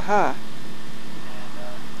 Uh-huh.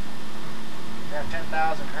 And We have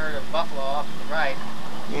 10,000 herd of buffalo off to the right.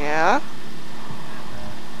 Yeah. And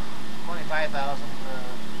 25,000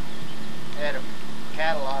 head of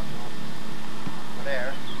cattle off over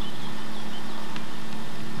there.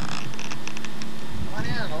 Come on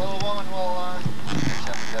in, the little woman will finish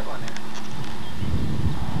up a good one there.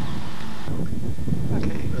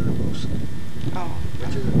 Okay. Oh.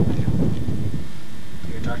 Which is it?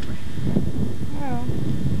 You talk to me. Well,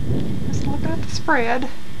 just looking at the spread.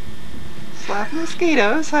 Slapping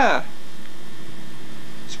mosquitoes, huh?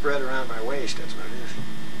 Spread around my waist, that's what it is.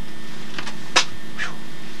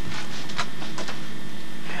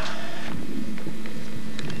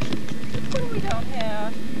 What do we don't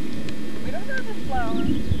have? We don't have the flour.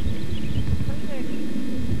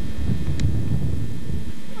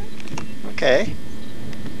 Okay.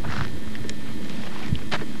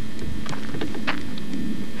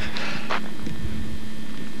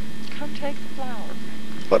 Come take the flour.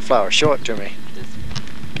 What flower? Show it to me. This.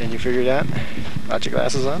 Can you figure it out? Got your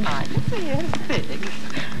glasses on? I can see it. It's big.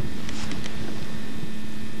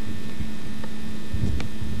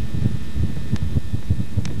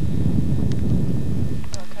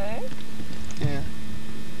 Okay. Yeah.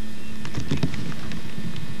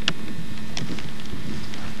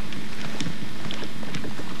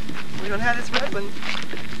 We don't have this red one.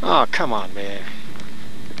 Oh, come on, man.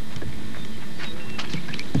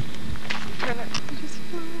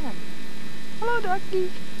 Hello,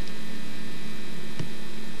 ducky.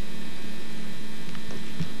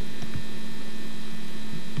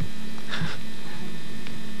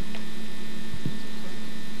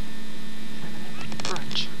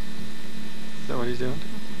 Brunch. Is that what he's doing?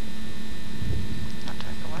 Not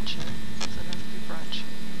time for lunch yet, so it has to be brunch.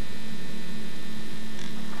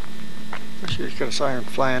 Wish you could have saw him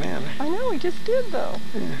flying in. I know, we just did though.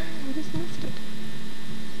 Yeah. We just missed it.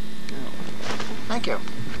 Thank you.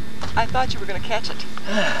 I thought you were going to catch it.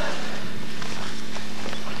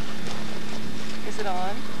 Is it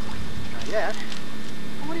on? Not yet.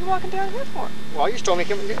 Well, what are you walking down here for? Well, you just told me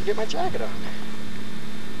to get my jacket on.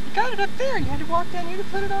 You got it up there. You had to walk down here to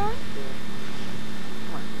put it on? Yeah.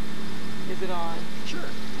 Is it on? Sure.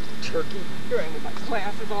 Turkey. You're in with my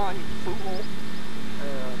glasses on, you fool. I'm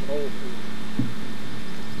an old fool.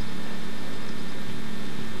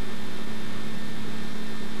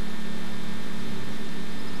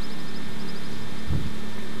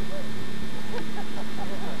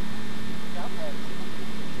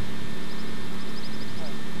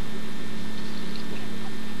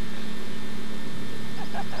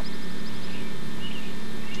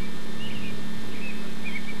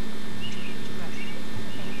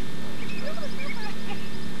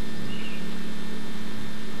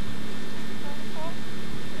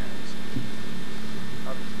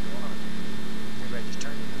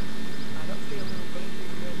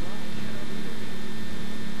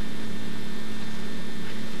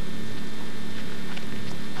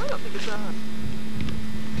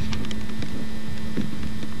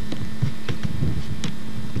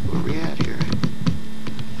 Where are we at here?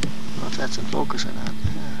 Well, if that's in focus or not.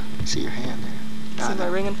 See your hand there. See my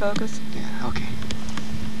ring in focus? Yeah, okay.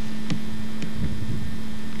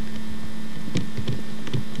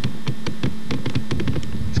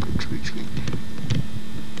 Squeak, squeak, squeak.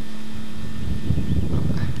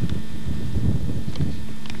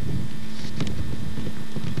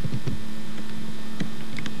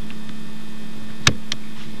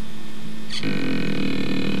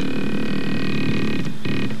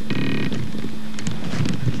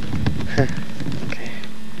 Okay.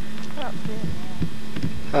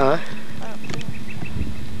 Huh?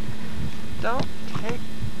 Don't take...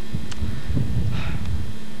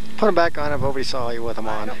 Put them back on if nobody saw you with them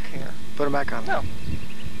I on. don't care. Put them back on. No.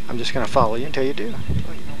 I'm just going to follow you until you do.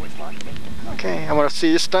 Well, you know what's like me. Okay, I'm going to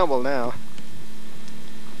see you stumble now.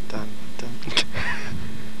 Dun, dun.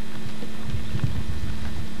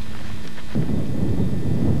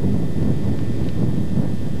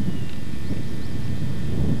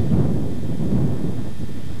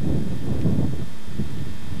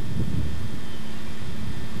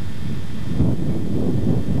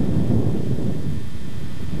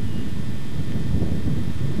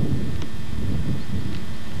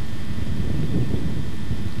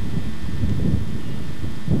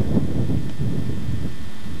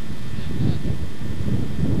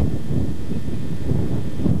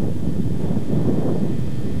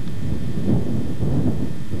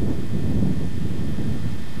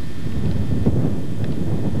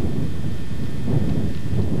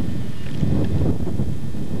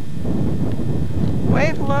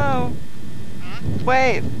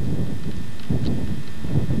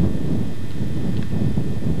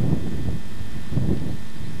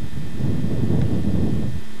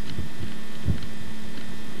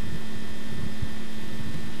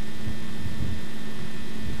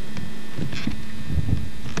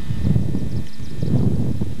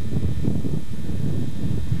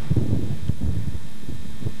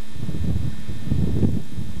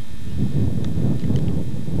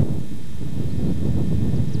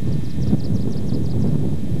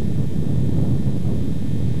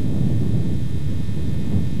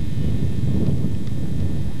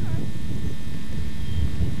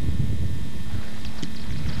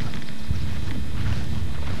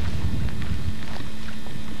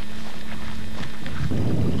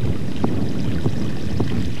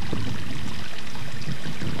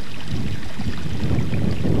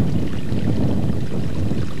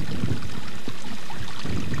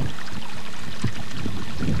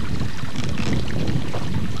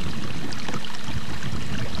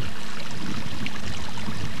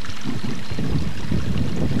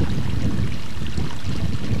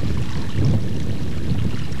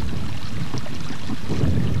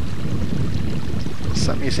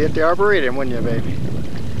 you see at the Arboretum, wouldn't you, baby?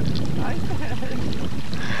 I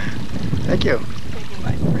Thank you. taking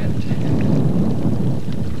my script.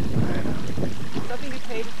 Something to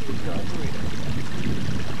pay to see the Arboretum.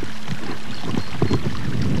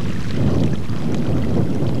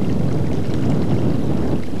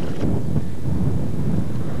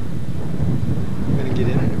 I'm gonna get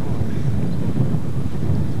in it.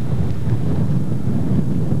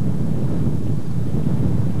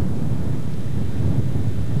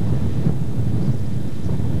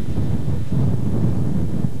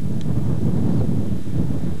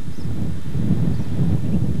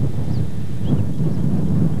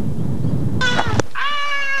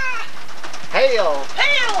 Hail!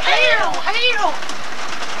 Hail! Hail! Hail!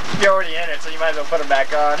 You're already in it, so you might as well put them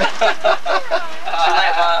back on. Too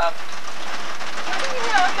late, Mom.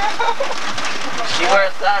 She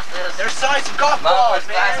wears glasses. There's size of golf Mom balls,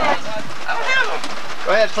 wears man. glasses. I don't have them.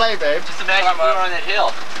 Go ahead, play, babe. Just imagine we were on that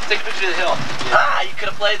hill. Take a picture of the hill. Ah, you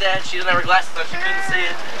could have played that. She didn't have her glasses on. She couldn't see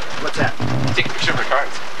it. What's that? Take a picture of her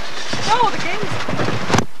cards. No, the game's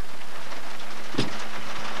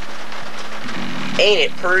Ain't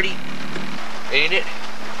it pretty? Ain't it?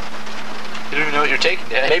 You don't even know what you're taking,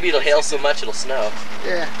 Dad. Maybe it'll hail so much it'll snow.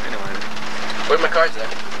 Yeah, I know. Where are my cards at?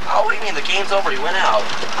 Oh, what do you mean? The game's over. He went out.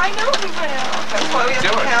 I know he went out. That's why we have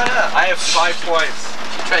to count up. I have 5 points.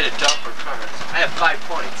 She tried to dump her cards. I have 5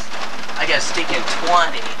 points. I got a stinking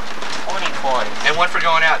 20. 20 points. And one for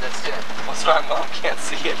going out, that's 10. What's wrong, Mom? Can't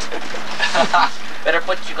see it. Better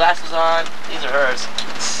put your glasses on. These are hers.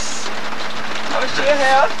 How much do you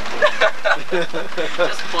have?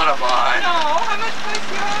 Just put them on. No, how much points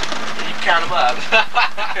do you have? You count them up.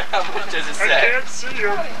 How much does it say? see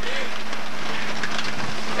you.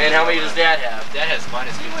 And how many does Dad have? That has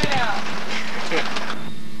minus You 15. went out.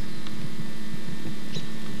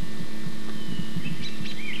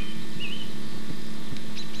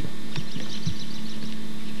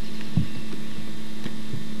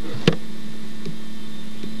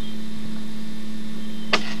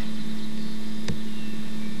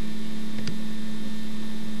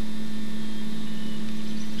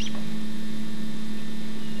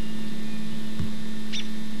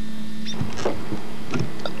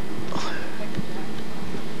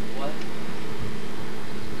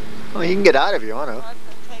 Well, you can get out if you want to. I'm going to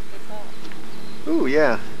take this off. Ooh,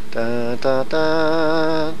 yeah. Da da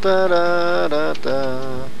da da da da da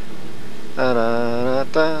da da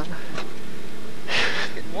da.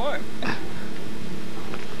 It's getting warm.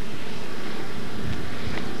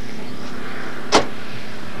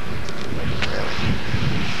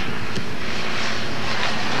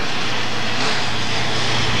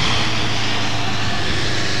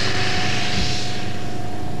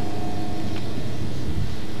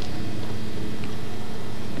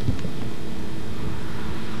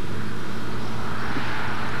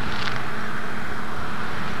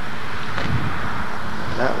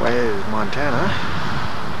 That way is Montana.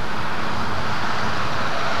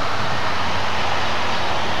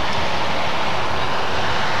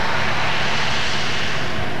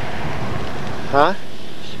 Huh?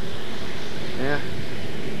 Yeah.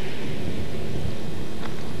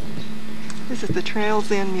 This is the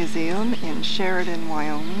Trails End Museum in Sheridan,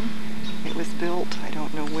 Wyoming. It was built, I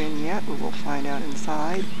don't know when yet, we will find out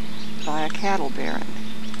inside, by a cattle baron.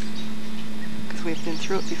 Because we've been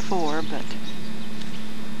through it before, but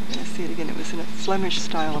we're going to see it again. It was in a Flemish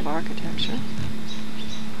style of architecture.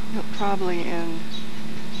 Built probably in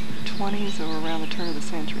the 20s or around the turn of the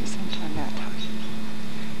century, sometime that time.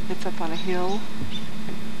 It's up on a hill,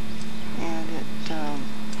 and it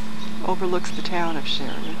overlooks the town of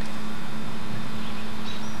Sheridan.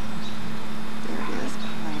 There it is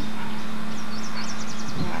behind.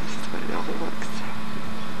 Yeah, this is what it overlooks.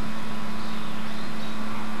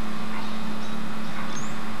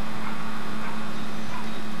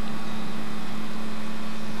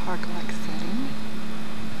 Park-like setting.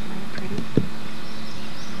 Very pretty.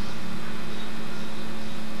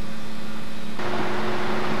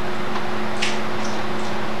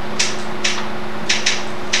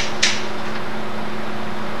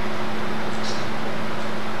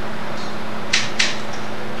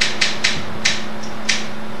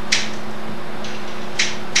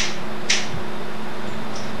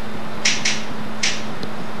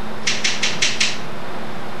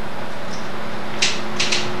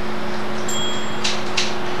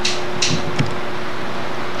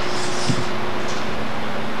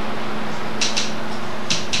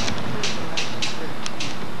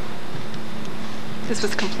 This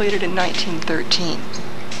was completed in 1913.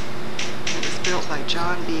 It was built by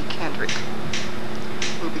John B. Kendrick,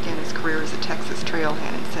 who began his career as a Texas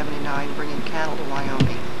trailhand in '79, bringing cattle to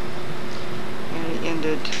Wyoming. And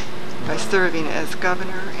ended by serving as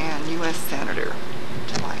governor and U.S. senator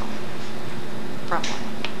to Wyoming, from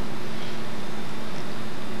Wyoming.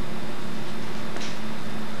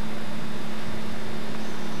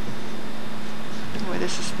 Anyway,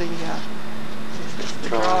 this is the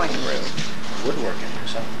drawing room. Woodworking or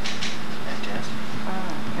something. Fantastic.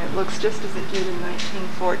 It looks just as it did in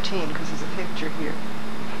 1914 because there's a picture here.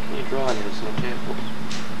 Can you draw any examples?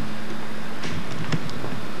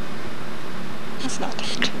 Let's not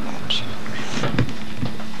take too much.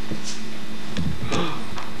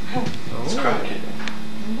 It's crowded.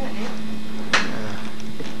 Isn't that neat?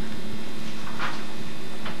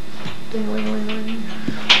 Ding-a-ling-a-ling-a-ling.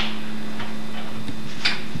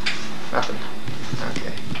 Nothing.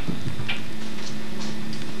 Okay.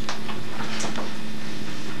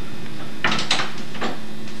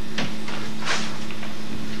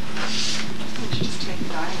 You should just take the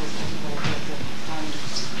dining with them a little bit and find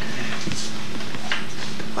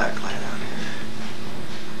Black light out here.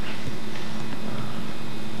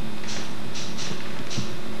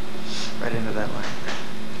 Right into that light.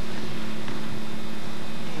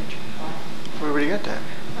 the entry file. Where would you get that? I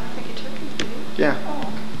think you took it, did you? Yeah. Oh, okay.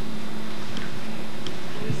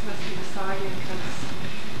 This must be the side entrance.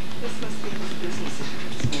 This must be his business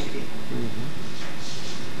entrance, maybe.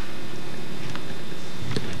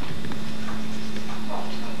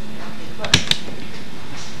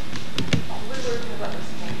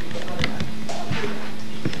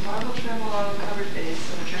 Marble trim along the covered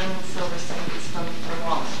base and a German silver sink is from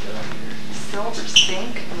Vermont. The silver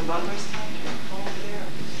sink in the butler's pantry over there.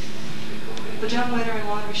 The dumbwaiter and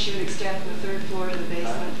laundry chute extend from the third floor to the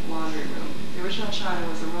basement laundry room. The original china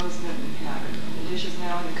was a rose mitten pattern. The dish is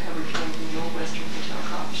now in the cupboard came from the old Western Hotel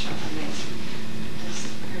coffee shop on Main Street.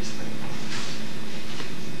 Here's what it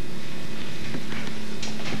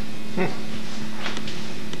means.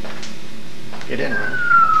 Get in, Ron.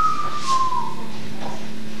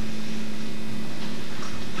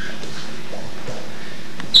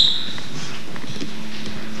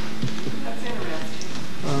 That's interesting.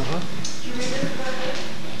 Uh-huh. Did you read it about it?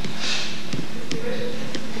 The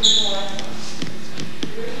original icebox. The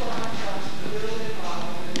original icebox was a little bit off,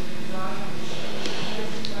 and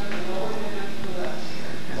it's designed with the lower limit to the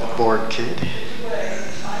left. Bored kid.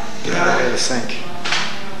 Get out of the sink.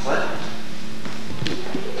 What?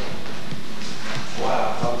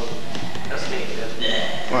 Wow. That's neat.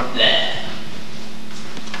 What?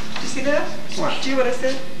 Did you see that? What? Did you hear what I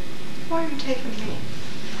said? Why are you taking me?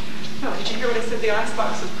 No, did you hear what I said? The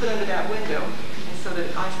icebox was put under that window and so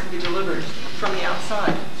that ice could be delivered from the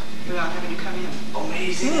outside without having to come in.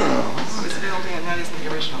 Amazing. It was built in. That isn't the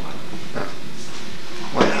original one.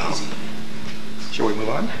 Well, shall we move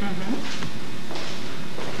on?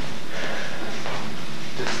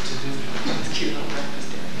 It's cute little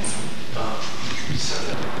breakfast area.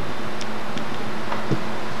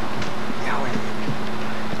 Yeah, wait a minute.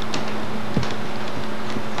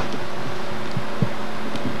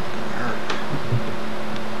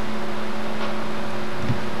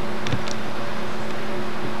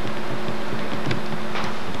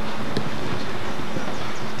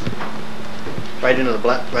 Right into the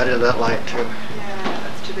right into that light too. Yeah,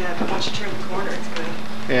 that's too bad. But once you turn the corner, it's good.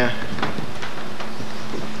 Yeah.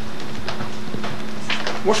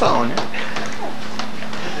 We're following it.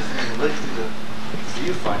 Look through the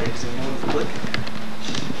viewfinder because no one's looking.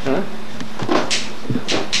 Huh?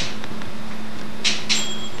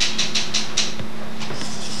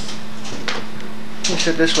 We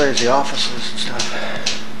said this way is the offices and stuff.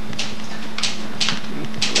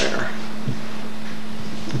 There.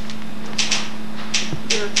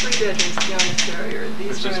 There are 3 bedrooms beyond this area.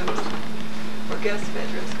 These rooms were guest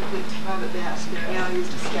bedrooms, complete with private baths. They're now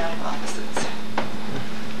used as staff offices.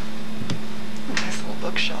 Nice little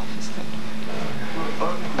bookshelf, isn't it?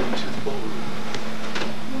 Well,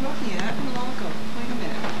 not yet. A while ago. Wait a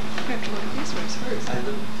minute. We have to look at these rooms first.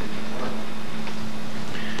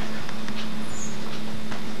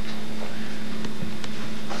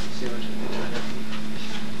 See what you need to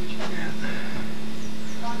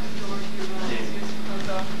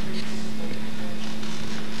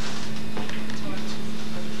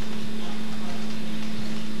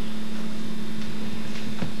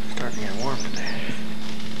Starting to get warm today.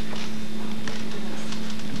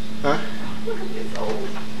 Huh? Look at this old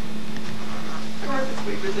carpet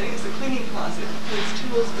sweeper thing. It's a cleaning closet. There's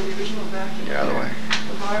tools for the original vacuum. Get out of the way.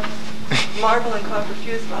 The marble and copper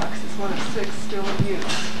fuse box is one of 6 still in use.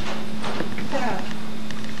 Look at that.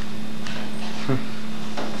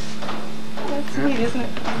 That's neat, isn't it?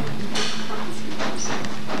 It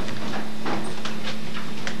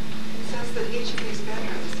says that each of these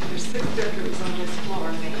bedrooms, there's 6 bedrooms on this floor,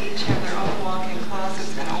 and they each have their own walk-in closet.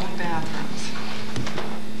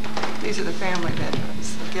 These are the family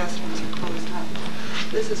bedrooms. The guest rooms are closed up.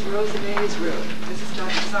 This is Rosanee's room. This is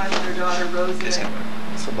Dr. Simon and her daughter, Rosanee.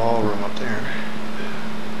 It's the ballroom up there.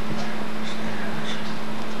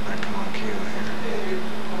 I come on cue here.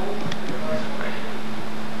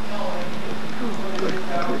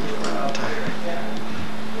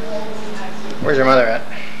 Where's your mother at? In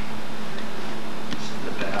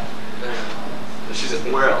the bath. She's at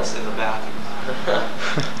where else? In the bathroom.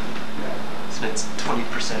 Spends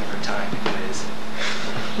 20% of her time anyways.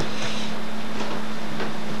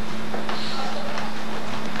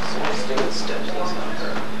 Someone's doing steps that's not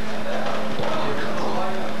her.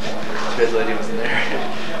 This lady wasn't there.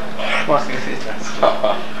 What?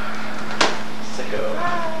 Sicko.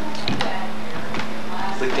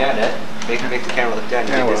 Look down, Ed. Make the camera look down.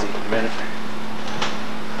 You get dizzy. A minute.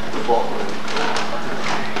 The ballroom.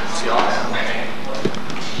 See all that?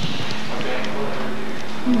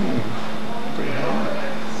 Pretty hot.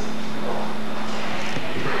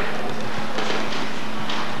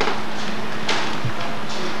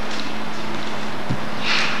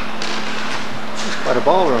 It's quite a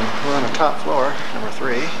ballroom. We're on the top floor, number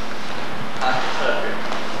 3.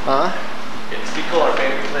 Huh? It's be cool, our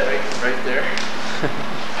baby play right there.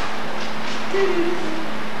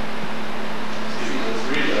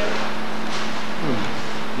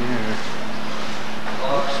 Yeah.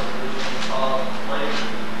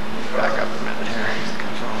 Back up a minute here.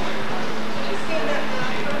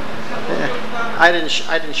 Yeah. I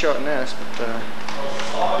didn't show it in this, but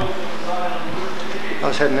I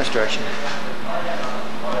was heading this direction.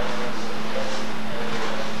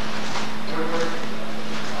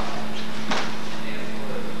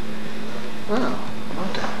 Oh,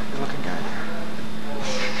 what the good looking guy there.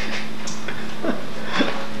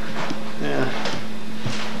 Yeah.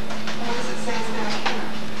 What does it say is back here?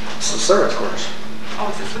 It's the service quarters. Oh,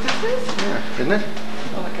 is this what this is? Yeah, isn't it?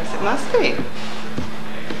 Well, I guess it must be.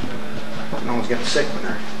 No one's getting sick when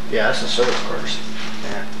they're... Yeah, that's the service quarters.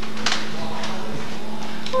 Yeah.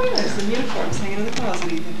 Oh, yeah, there's some uniforms hanging in the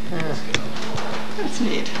closet even. Yeah. That's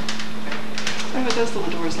neat. I bet those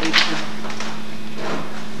little doors lead to.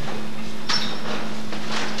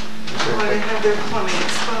 Why they have their plumbing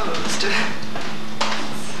exposed.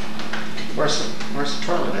 Where's the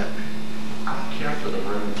toilet at? I don't care for the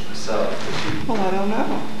room itself. Well, I don't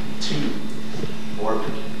know. Too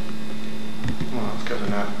morbid. Well, it's because they're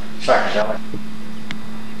not psychedelic.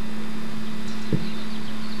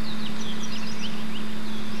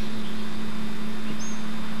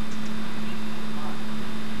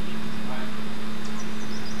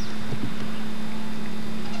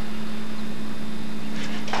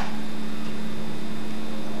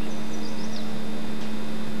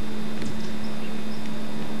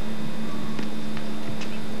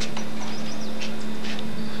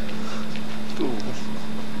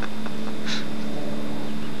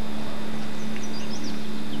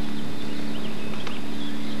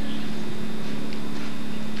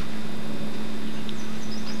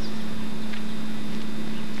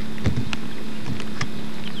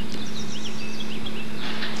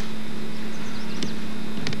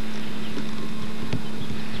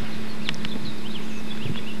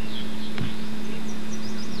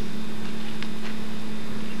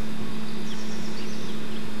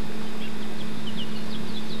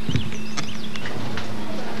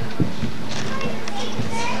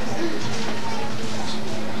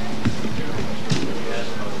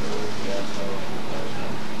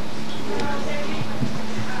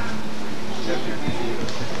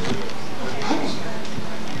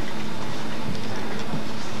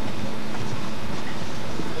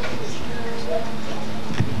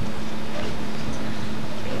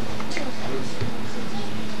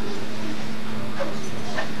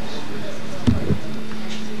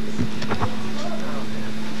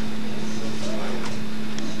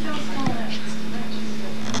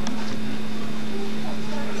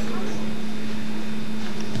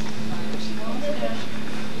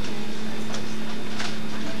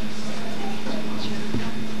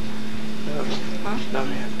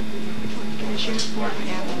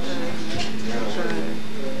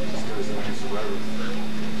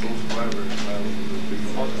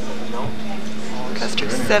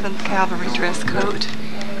 Custer's 7th Cavalry dress coat.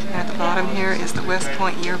 And at the bottom here is the West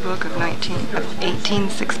Point yearbook of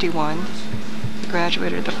 1861. He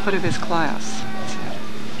graduated at the foot of his class.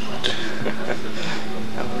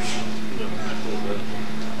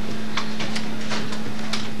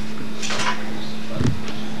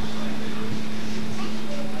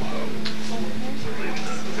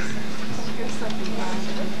 Here's something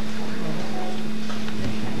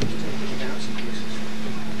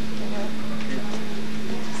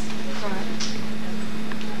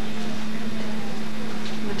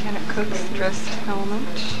Cook's dress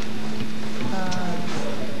helmet.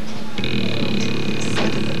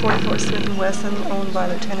 44 Smith & Wesson, owned by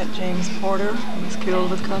Lieutenant James Porter. He was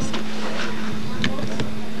killed with custody.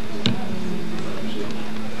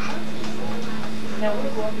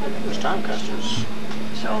 There's Tom Custer's.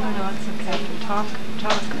 Shoulder knots of Captain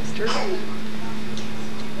Thomas Custer.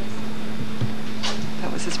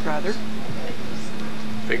 That was his brother.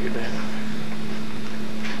 Figured that.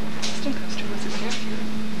 Winston Custer was his nephew.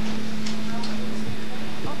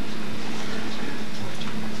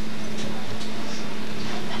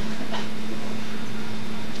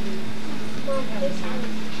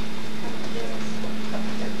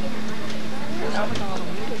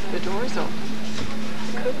 The door's open.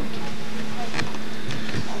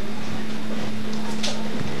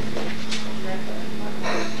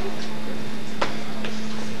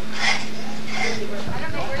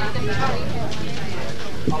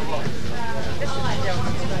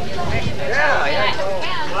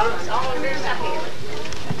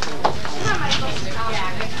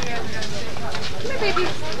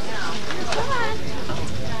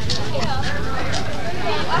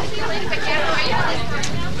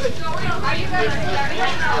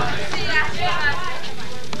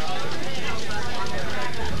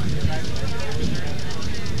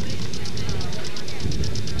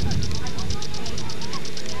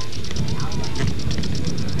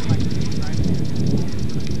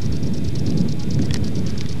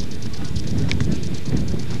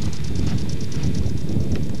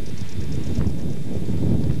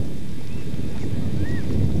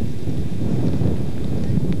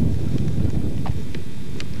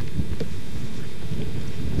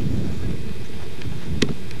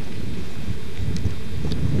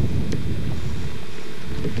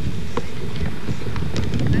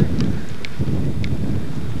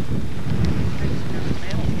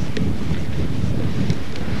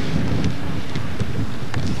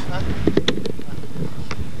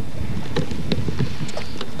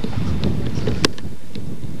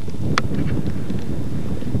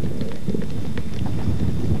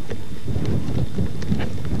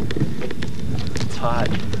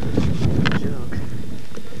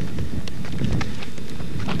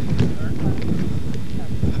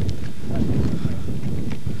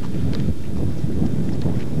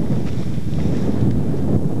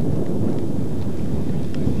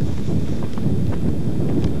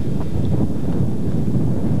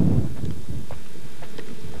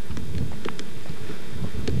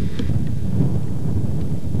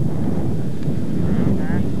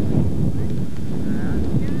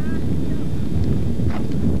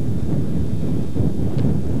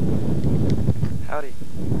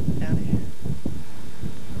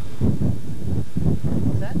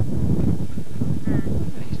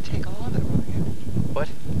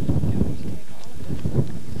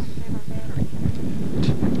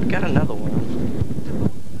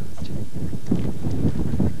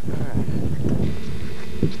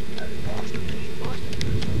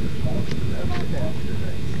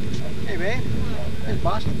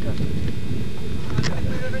 Boston Custer. I don't think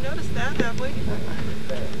we've ever noticed that, have we? I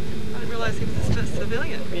didn't realize he was a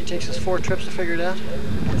civilian. It takes us 4 trips to figure it out. I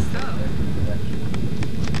guess so.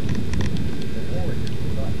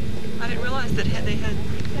 I didn't realize that they had.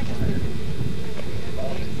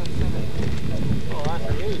 Oh, I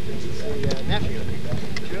forget. He's the nephew.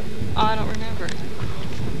 Oh, I don't remember.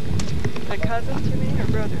 Like cousins, you mean, or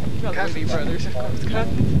brothers? Well, they would be brothers, of course.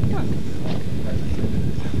 Cousins? Yeah.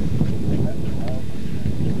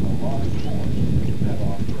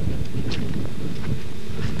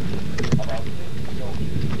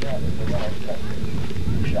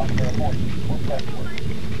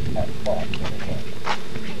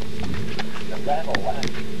 The battle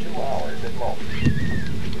lasted 2 hours at most.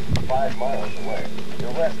 5 miles away, the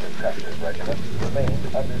rest of Custer's regiment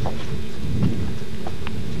remained under siege.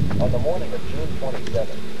 On the morning of June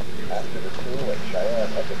 27th, after the Sioux and Cheyenne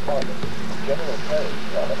had departed, General Terry's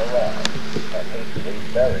column arrived and hastily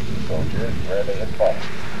buried the soldiers where they had fought.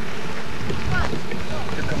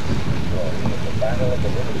 To complete the story of the Battle of the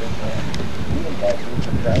Little Big Horn, we invite you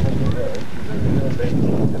to travel the road to the Rio Bay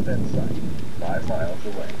defense site, 5 miles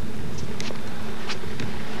away.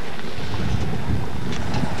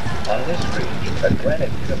 On this ridge, a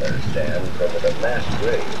granite pillar stands over the mass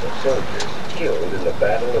graves of soldiers killed in the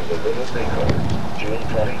Battle of the Little Big Horn, June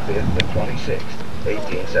 25th and 26th,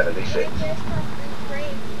 1876.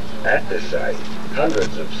 At this site,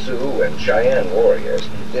 hundreds of Sioux and Cheyenne warriors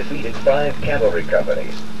defeated 5 cavalry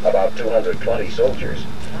companies, about 220 soldiers,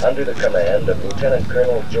 under the command of Lieutenant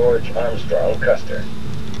Colonel George Armstrong Custer.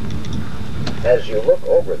 As you look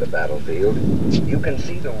over the battlefield, you can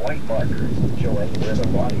see the white markers showing where the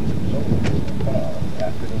bodies of soldiers were found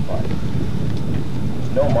after the fight.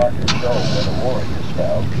 No markers show where the warriors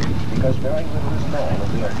fell because very little is known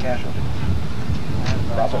of their casualties.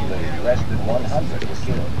 Probably less than 100 were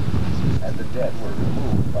killed, and the dead were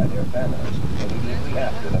removed by their families immediately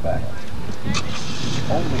after the battle.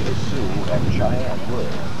 Only the Sioux and Cheyenne were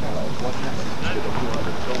tell us what happened to the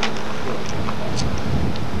 200 soldiers killed in the battle.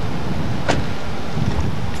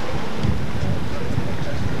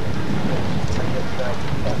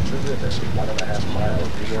 Across the river, 1.5 miles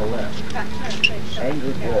to your left.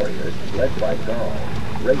 Angered warriors, led by Gall,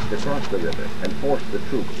 raced across the river and forced the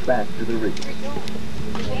troops back to the ridge.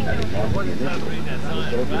 Having lost the initiative, the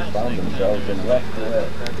soldiers found themselves in rough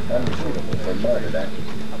terrain, unsuitable for martyred action.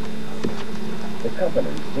 The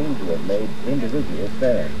company seemed to have made individual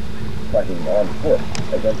stands, fighting on foot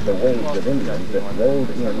against the waves of Indians that rolled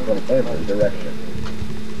in from every direction.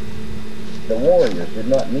 The warriors did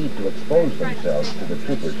not need to expose themselves to the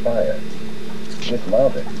troopers' fire.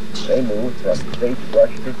 Dismounted, they moved from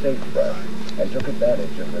sagebrush to sagebrush and took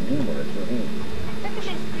advantage of the numerous ravines. Look at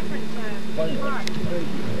this different Finally, mark.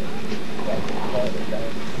 walking farther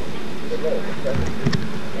down the road of Pleasant Ridge,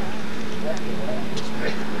 walking around the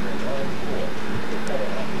street with an armed force to cut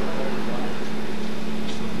off the whole line.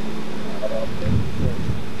 About 30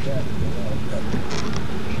 soldiers gathered around Pleasant Ridge,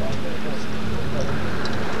 shot their horses to the road.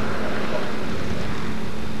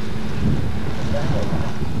 The battle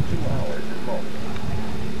lasted 2 hours at most.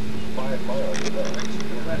 5 miles away,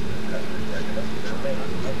 the rest of Custer's regiment remained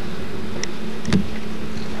unseen.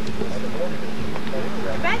 On the morning of June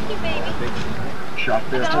 22nd, Rescue baby. shot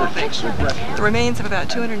their horses with rescuers. The remains of about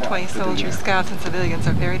 220 soldiers, scouts, and civilians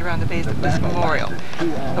are buried around the base of this memorial.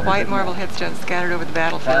 The white marble headstones scattered over the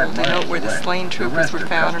battlefield denote where the slain troopers were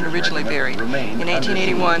found and originally buried. In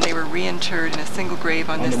 1881, they were reinterred in a single grave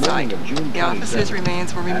on this site. The officers'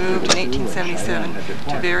 remains were removed in 1877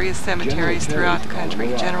 to various cemeteries throughout the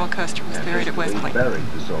country. General Custer was buried at West Point. Buried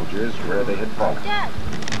the soldiers where they had fallen. Dad.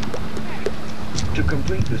 To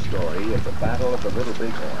complete the story of the Battle of the Little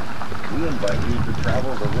Bighorn, we invite you to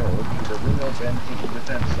travel the road to the Rio Benteen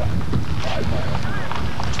Defense Site, 5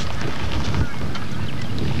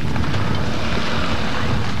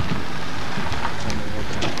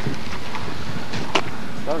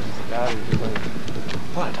 miles away.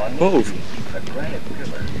 What? Move. A granite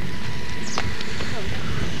pillar.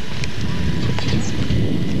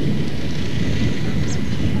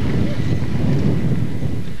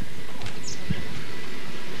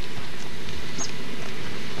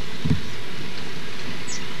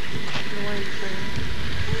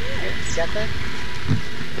 You got that?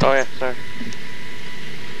 Oh yeah, sorry.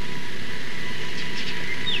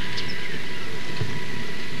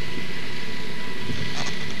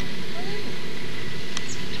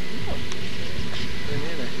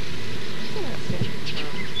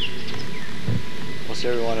 Almost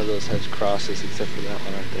every one of those has crosses except for that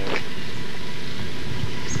one right there.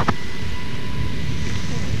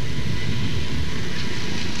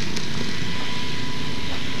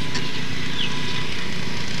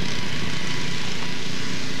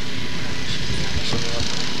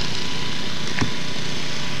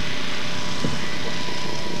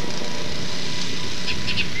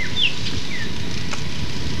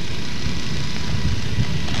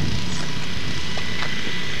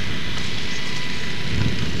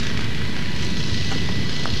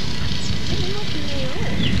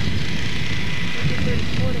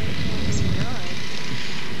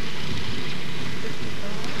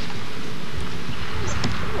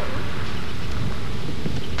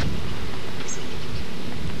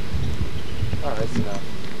 Oh, that's enough.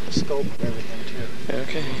 The scope of everything too.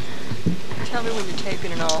 Okay. Tell me when you're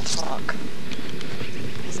taping and I'll talk.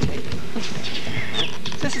 He's taping.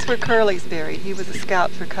 This is where Curly's buried. He was a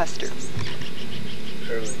scout for Custer.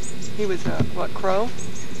 Curly. He was a, what, Crow?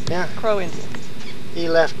 Yeah. Crow Indian. He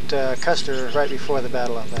left Custer right before the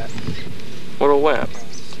Battle of that. What a wimp.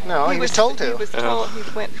 No, he was told to. He was told he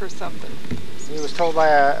went for something. He was told by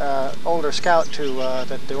a older scout to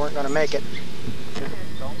that they weren't going to make it.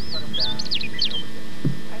 Don't put him down.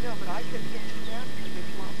 I know, but I couldn't get him down because they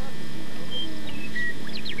come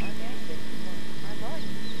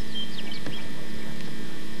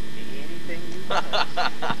Anything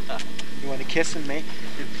you want to kiss and make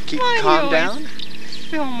keep Why calm you down?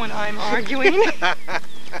 Film when I'm arguing.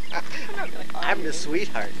 I'm the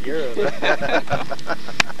sweetheart. You're. All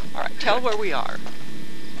right, tell where we are.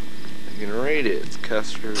 You can read it. It's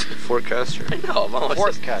Custer, Fort Custer. No, I'm almost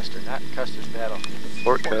Fort Custer, not Custer's Battle.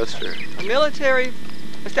 Fort Custer. A military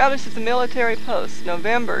Established as a military post,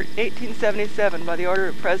 November 1877, by the order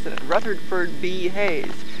of President Rutherford B.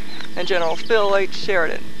 Hayes and General Phil H.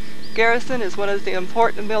 Sheridan. Garrison is one of the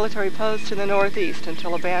important military posts in the Northeast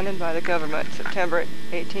until abandoned by the government, September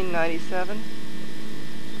 1897.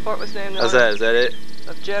 Fort was named How's that? Is that it?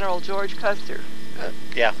 of General George Custer.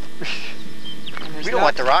 Yeah. And there's We don't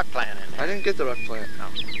want the rock plant in I there. didn't get the rock plant.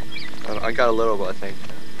 I got a little, but I think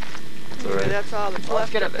it's Anyway, alright. that's all that's Well,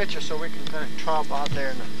 let's left get a of it. picture so we can kind of tromp out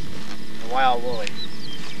there in the wild woolly.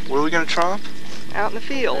 What are we gonna tromp? Out in the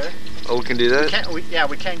field. There. Oh, we can do that?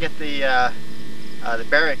 We can't get the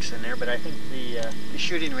barracks in there, but I think the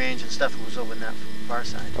shooting range and stuff was over in that far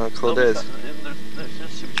side. Oh, cool days. There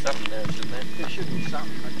should be something there, shouldn't there? There should be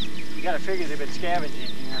something. But you gotta figure they've been scavenging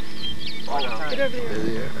here all the time. Get over there. There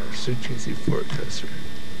they are. Searching through Fort Custer.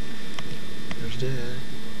 There's Dad.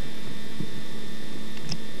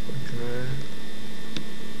 Looking around.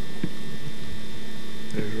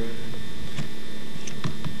 There's Ryan.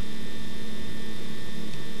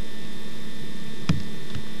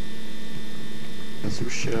 That's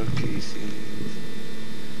Rochelle Casey.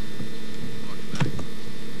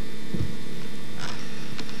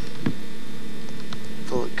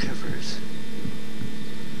 Bullet covers.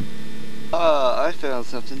 I found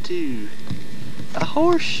something too. A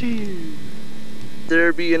horseshoe.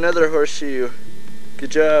 There be another horseshoe.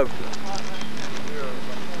 Good job.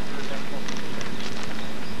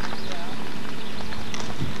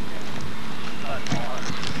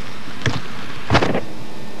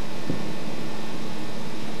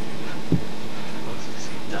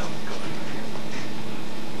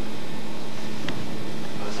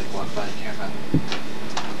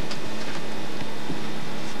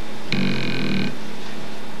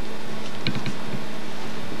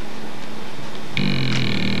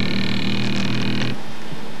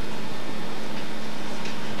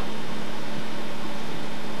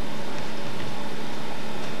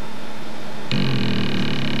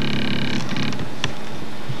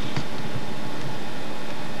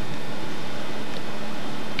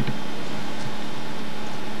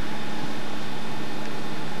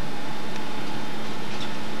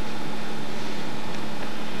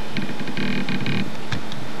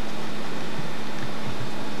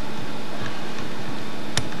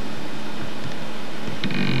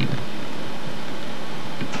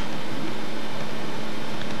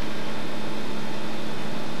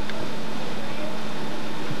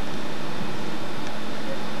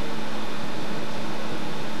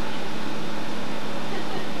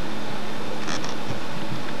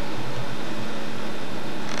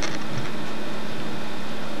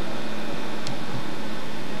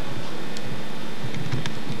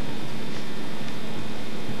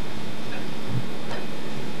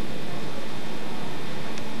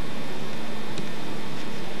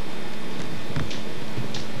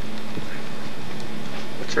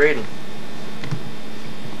 What's reading?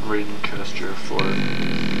 I'm reading Custer for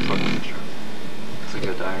Custer. It's like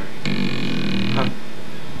a diary. Huh.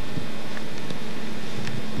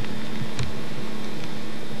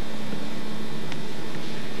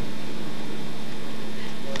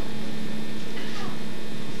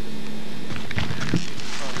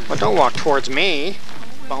 Well, don't walk towards me,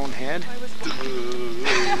 bonehead.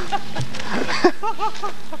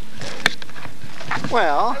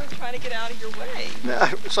 Well, I was trying to get out of your way.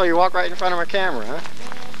 so you walk right in front of my camera, huh?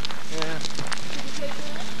 Yeah.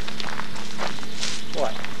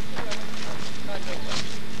 What?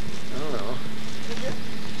 I don't know.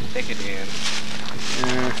 I think it did.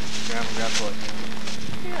 Yeah.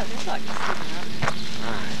 Yeah, they like to stick out.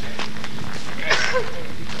 Alright.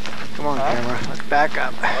 Come on, camera. Let's back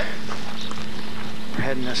up. We're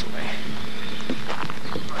heading this way.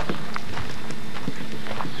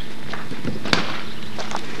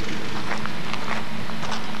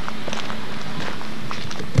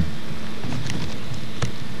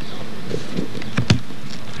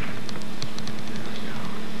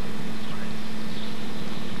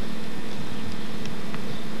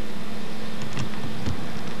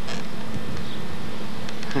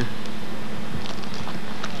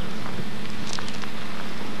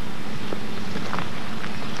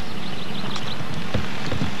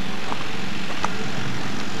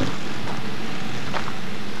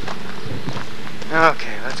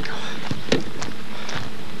 Okay, let's go.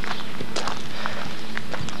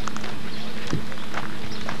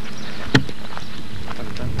 Dun,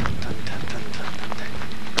 dun, dun, dun, dun, dun, dun, dun.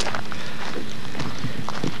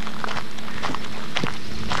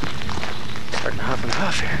 Starting to huff and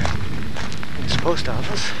puff here. It's the post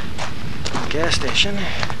office, gas station.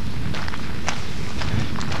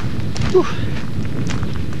 Whew.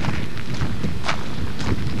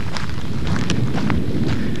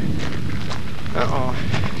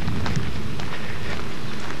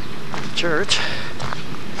 church.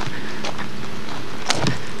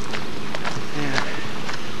 Yeah.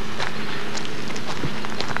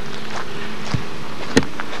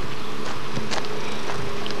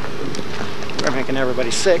 We're making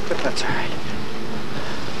everybody sick, but that's alright.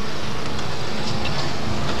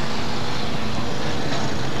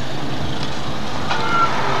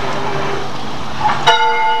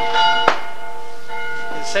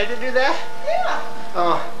 Did it say to do that? Yeah.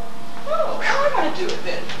 Oh. Oh, I want to do it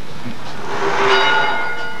then.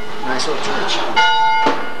 Nice little church.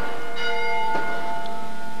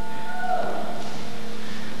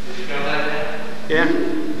 Did you film that? Yeah.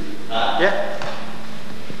 Yeah.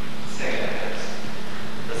 Sing it.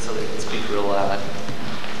 That's so they can speak real loud.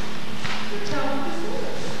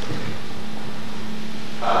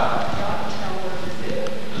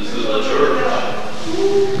 This is the church.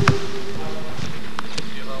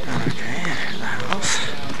 Okay, the house.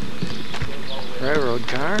 Railroad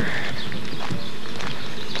car.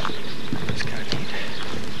 That's kind of neat.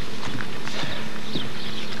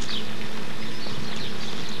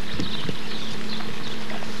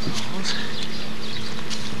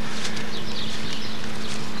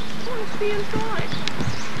 What's the inside?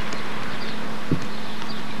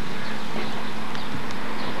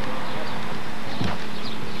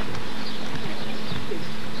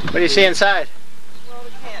 What do you see inside? Well, we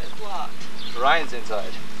can't. It's locked. Ryan's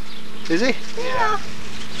inside. Is he? Yeah.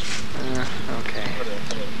 Okay.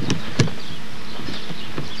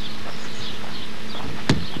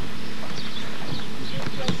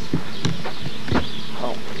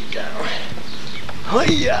 Oh, we go.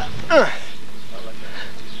 Hiya!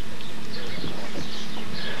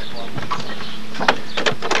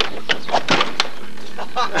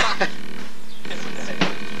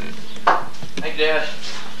 Thank you, Dad.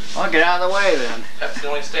 I'll get out of the way then. That's the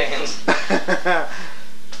only stands.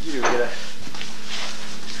 You do get a.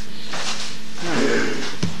 I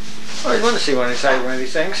always want to see one inside one of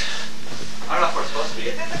these things. I don't know if we're supposed to be.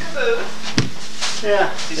 Is this a caboose?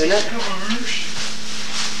 Yeah, isn't it?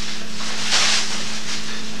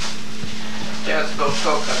 Yeah, it's both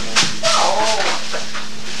Coke coming.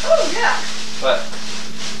 Oh, yeah. What?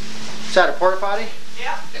 Is that a porta potty?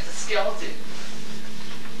 Yeah. It's a skeleton.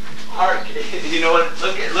 Hark, you know what?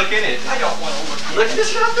 Look in it. I don't want to Look,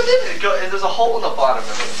 there's nothing in it. There's a hole in the bottom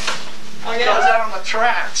of it. Oh, It yeah? goes out on the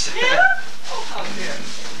tracks. Yeah? Oh, how good.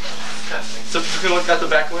 Disgusting. So you can look out the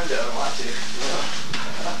back window and watch it.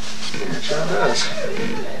 Yeah, it sure does.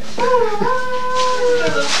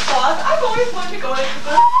 There's a spot. I've always wanted to go into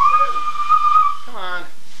the Come on.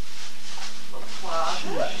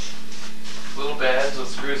 closet. Little beds with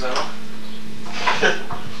screws on them.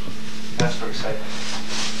 That's pretty exciting.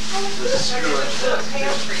 There's a screw in It's a the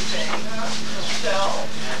pantry thing, huh? So.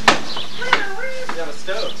 You have a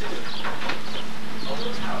stove too.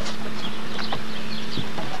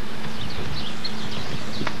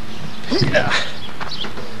 Yeah.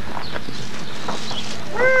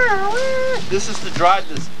 This is to drive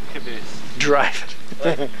this caboose. Drive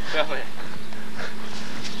it. Show me.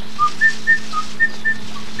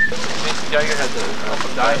 Mason Geiger had the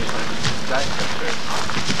diet picture.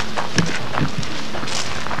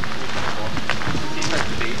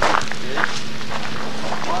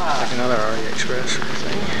 Wow. Like another RE Express sort of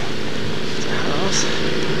thing. It's a house.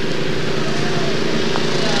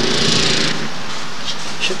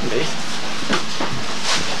 Shouldn't be.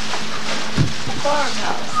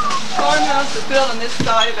 Farmhouse. Farmhouse was built on this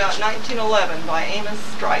site about 1911 by Amos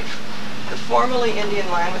Strife. The formerly Indian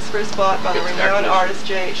land was first bought by the renowned artist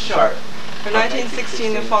J. Sharp. In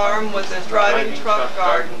 1916, the farm was a driving truck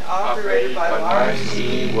garden operated by the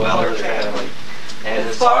R.C. Weller family. And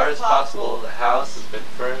as far as possible, the house has been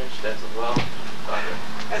furnished as well.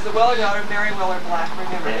 As the Weller daughter, Mary Weller Black,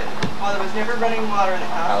 remembered it. While there was never running water in the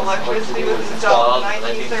house, electricity was installed in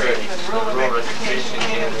the 1930s when rural electrification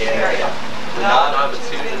came into the area. The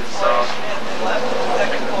non-opportunity installed and left the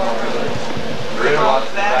second floor rooms. The room on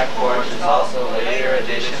the back porch is also a later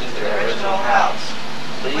addition to the original house.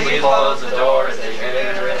 Please close the doors as you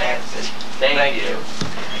enter and exit. Thank you.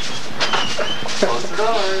 Close the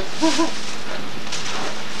doors.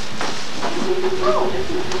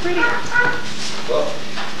 Pretty.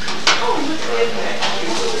 Oh, look at that. You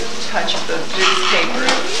touch the newspaper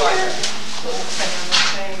and the fire. Little family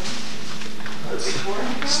thing.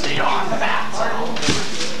 Stay on the mat.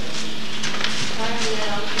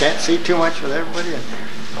 Can't see too much with everybody in there.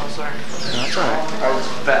 Oh, sorry. That's alright. I was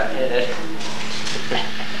fat headed.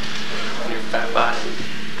 Your fat body.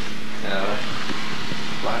 No.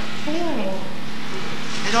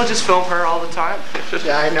 You don't just film her all the time.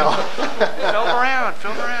 Yeah, I know. Film around,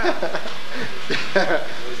 film around.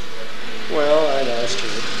 Well, I know, it's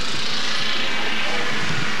true.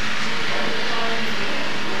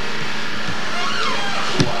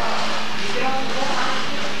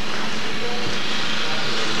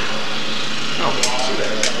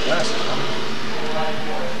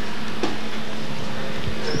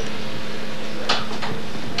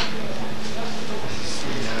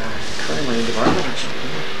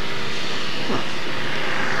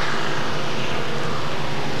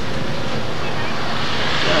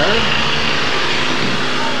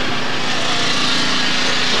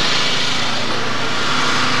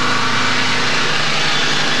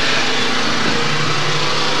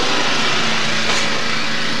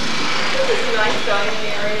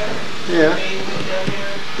 dining area. Yeah.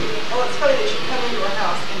 Oh, it's funny that you come into our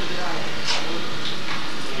house into the dining.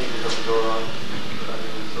 You need to put the door on. I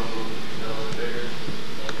mean, it's a little bigger.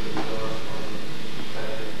 The door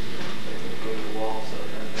on the wall, so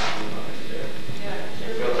there. Yeah.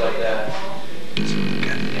 It goes like that. So we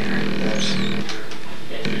got there.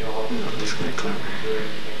 Looks pretty clever.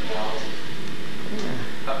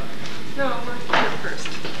 No, we're here first.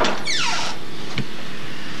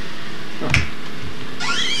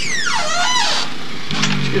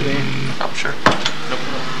 Excuse me. Oh, sure. No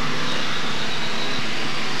problem.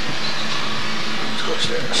 Let's go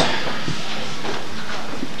upstairs.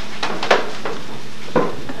 I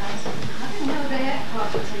didn't know they had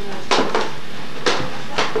carpets in those.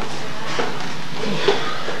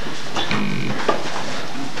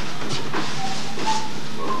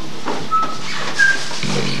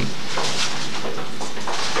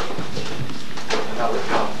 Now look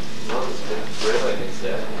how low this railing is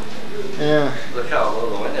there. Yeah. Look how low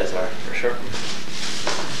the windows are, for sure.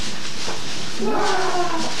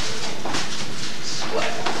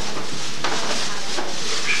 Splat.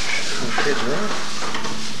 Oh, kids are out.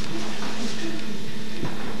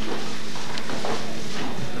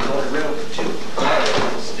 Another room for two.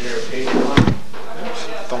 Stair page one.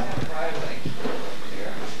 Thump.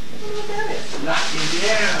 Knock you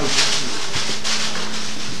down.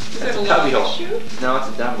 Is that a Cubby long hole. issue? No, it's a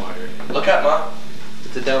dumbwaiter. Look up, Mom.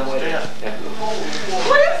 It's a dumbwaiter. Yeah.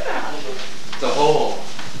 What is that? It's a hole.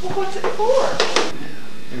 Well, what's it for?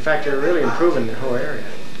 In fact, they're really improving the whole area.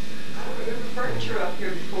 There was furniture up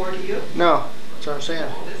here before, do you? No, that's what I'm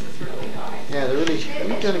saying. This is really nice. Yeah, they're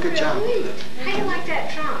doing a good job. How do you like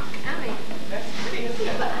that trunk? I mean, That's pretty, isn't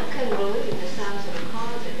it? but I couldn't believe the size of the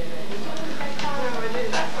closet in it. Did you look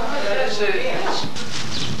at that closet?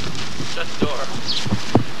 Shut the door.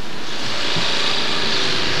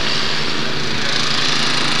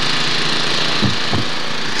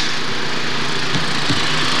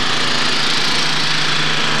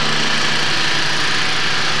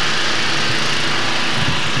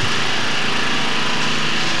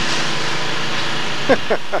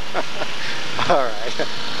 All right.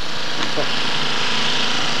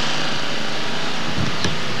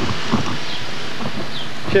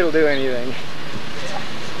 Kid'll do anything.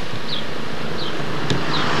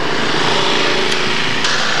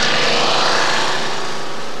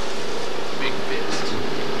 Big fist.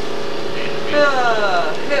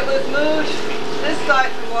 It was moved, this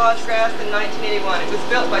site from Lodge Grass in 1981. It was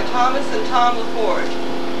built by Thomas and Tom LaForge.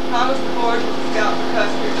 Thomas LaForge was a scout for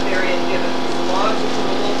Custer, Terry, and Gibbons. The lodge was in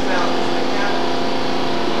the Wolf Mountains, the cabin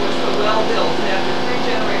was so well built that after 3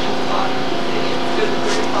 generations of occupancy, it stood the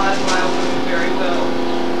 35-mile route very well.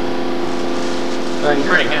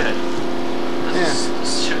 Pretty good. Yeah. This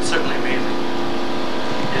is certainly amazing.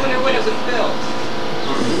 Wonder when it was built.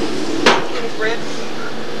 In bread,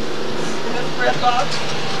 in this bread box.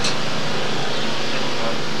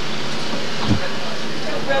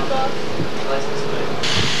 Bread box. License plate.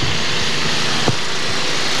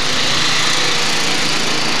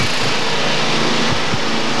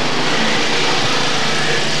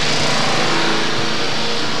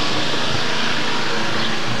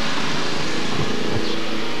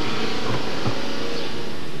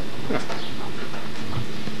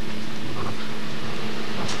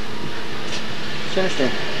 It's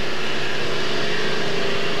interesting.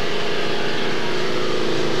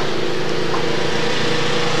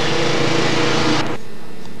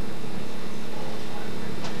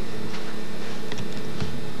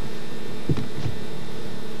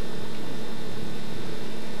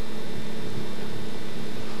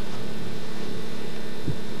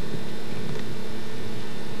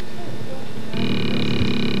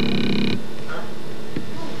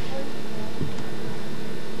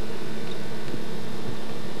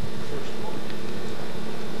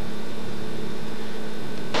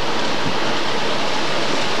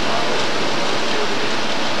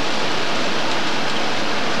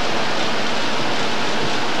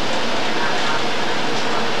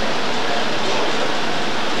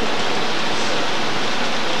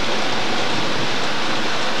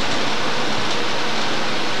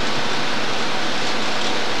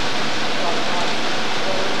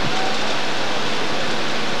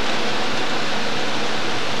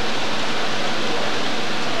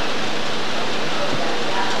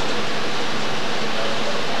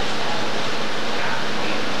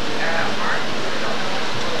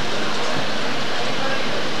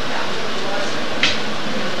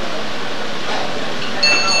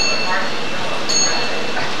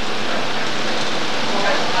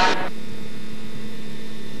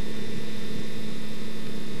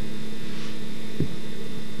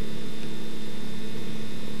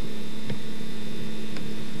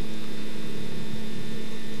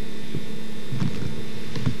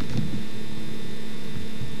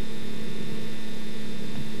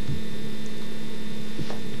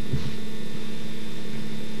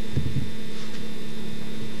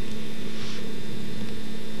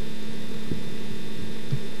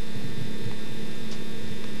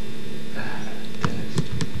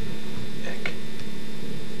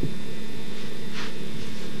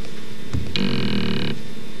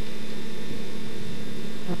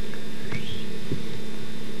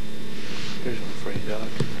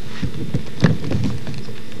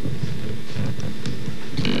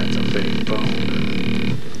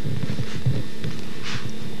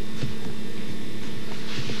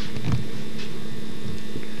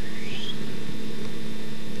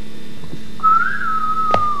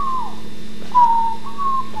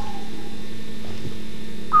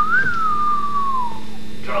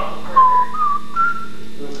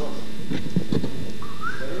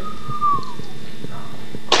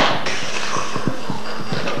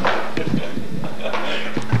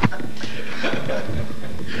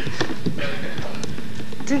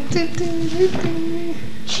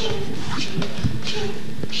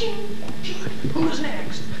 Who's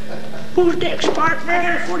next? Who's next, partner? I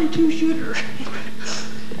got a 42 shooter.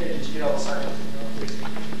 Did you get all the signs?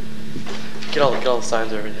 Get all the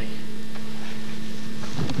signs and everything.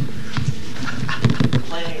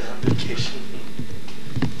 Planning on vacation.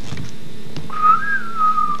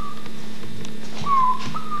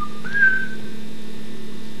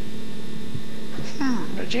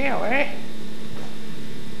 The jail, eh?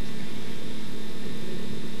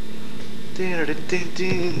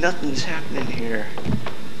 Nothing's happening here.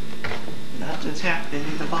 Nothing's happening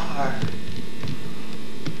in the bar.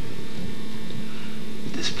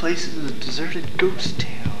 This place is a deserted ghost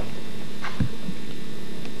town.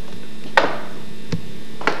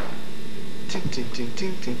 Ting, ting, ting,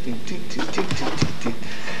 ting, ting, ting, ting, ting, ting, ting, ting.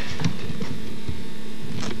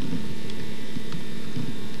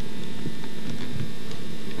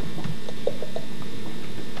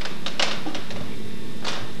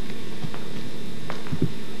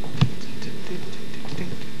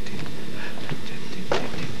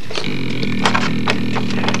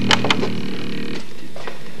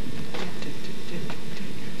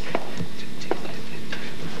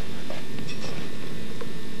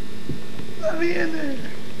 Let me in there.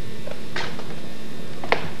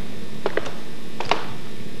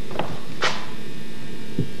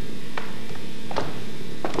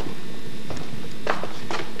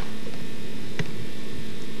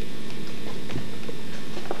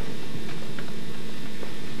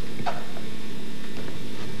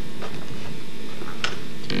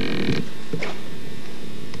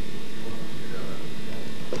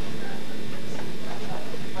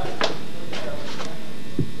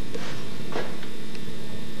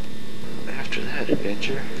 After that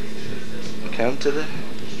adventure, come to the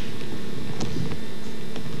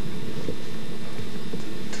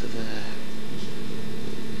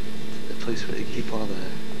place where they keep all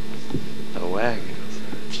the wagons.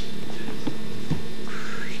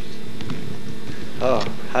 Oh,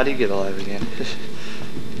 how do you get alive again?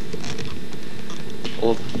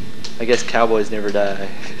 Well, I guess cowboys never die.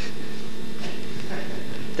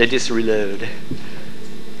 They just reload.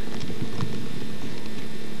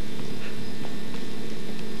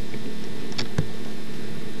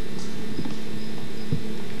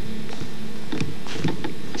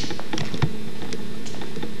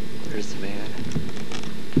 There's the man.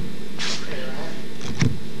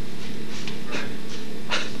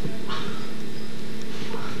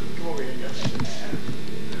 Come over here, guys.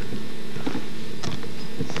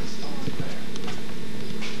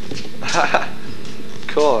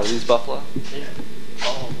 Cool, are these buffalo? Yeah.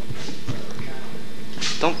 Oh.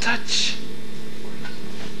 Don't touch!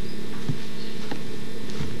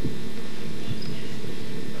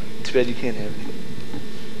 Too bad you can't have any.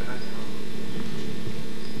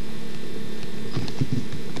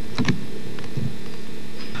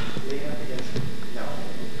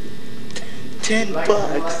 $10. I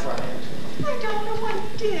don't know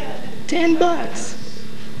what did. $10.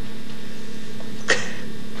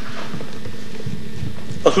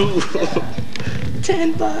 Oh,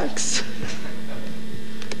 $10.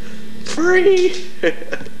 Free.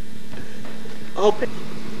 I'll pay.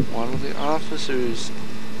 One of the officers'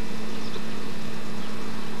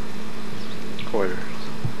 quarters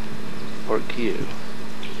or queue.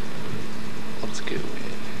 Let's go in.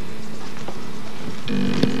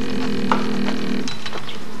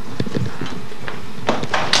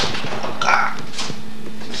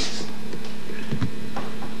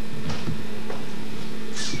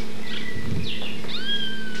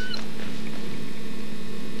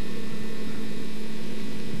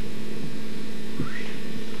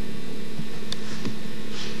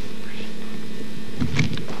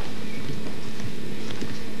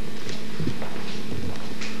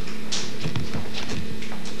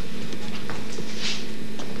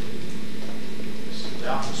 The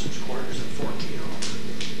officer's quarters at Fort Keogh.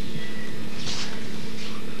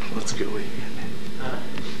 Let's go in. Huh?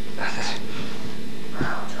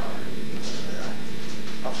 I'll tell her.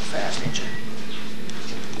 Awful fast, ain't you?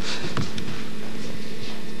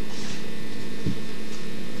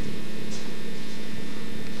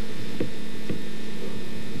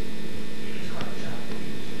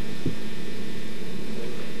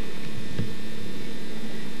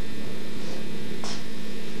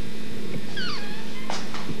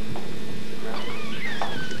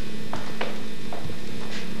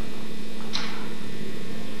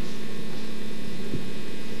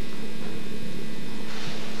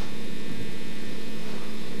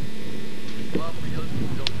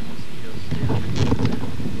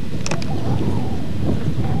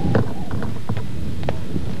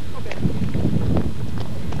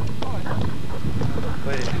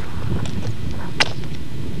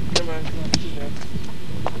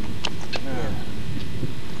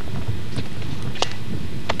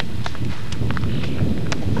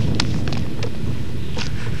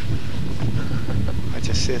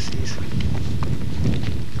 sissies.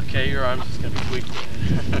 Okay, your arm's just gonna be weak.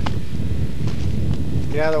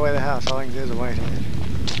 Get out of the way of the house. All I can do is a white hand.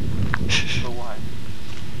 But why?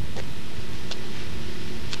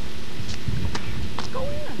 Go in.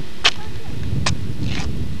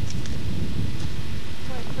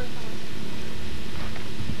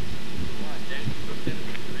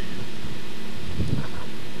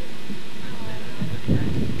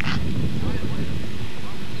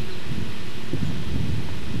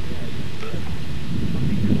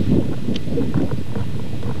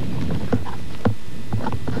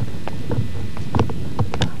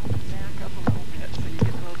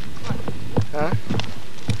 Huh?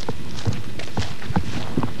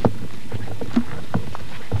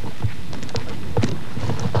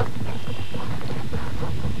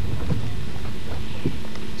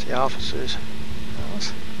 It's the officer's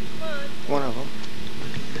house. One of them.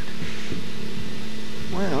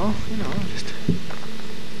 Well, you know, just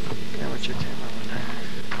amateur camera there.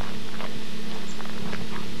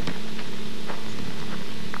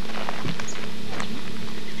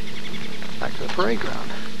 Back to the parade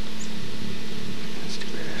ground. That's too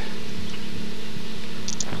bad.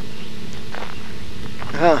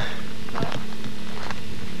 Huh.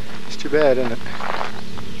 It's too bad, isn't it?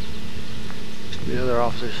 The other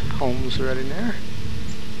officers' homes are right in there.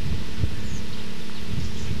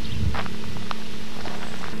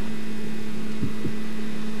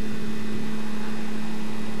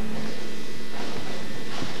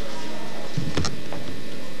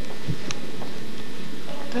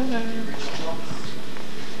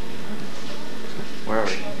 Where are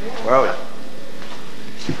we? Where are we?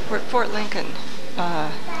 We're at Fort Lincoln,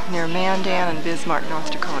 near Mandan and Bismarck,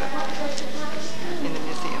 North Dakota, in the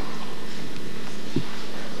museum.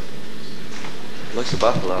 Looks a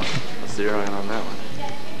buffalo. Let's zero in on that one.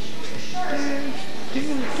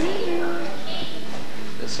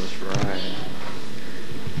 This is right.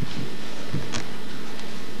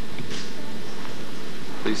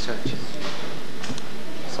 Please touch.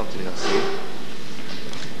 Something you don't see.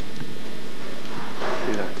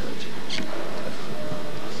 Do not touch.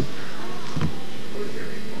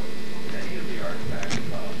 Many of the artifacts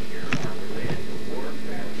found here are related to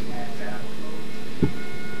warfare and battle.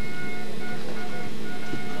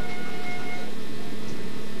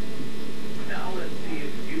 Now let's see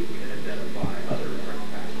if you can identify other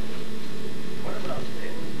artifacts. What about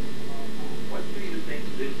this? What do you think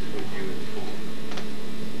this was used for?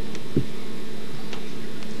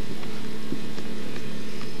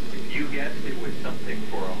 If you guessed it was something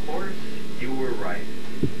for a horse, you were right.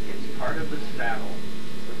 It's part of the saddle,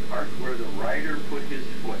 the part where the rider put his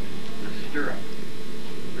foot, the stirrup.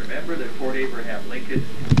 Remember that Fort Abraham Lincoln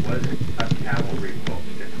was a cavalry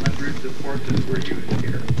post, and hundreds of horses were used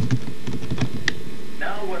here.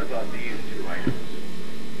 Now what about these two items?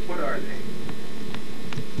 What are they?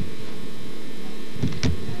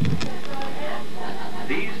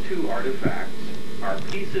 These two artifacts are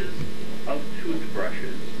pieces of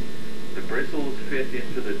toothbrushes. The bristles fit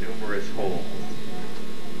into the numerous holes.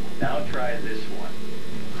 Now try this one.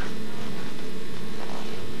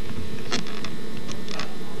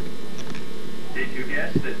 Did you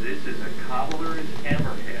guess that this is a cobbler's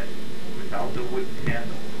hammerhead without the wooden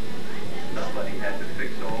handle? Somebody had to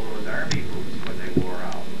fix all those army boots when they wore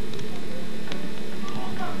out.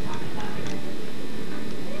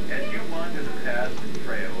 As you wander the paths and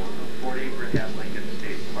trails of Fort Abraham Lincoln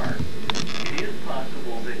State Park, it is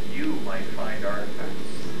possible that you might find artifacts.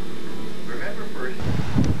 Remember first.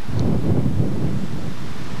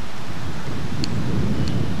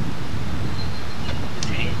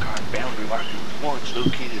 The hand-carved boundary marker was once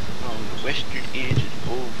located along the western edge of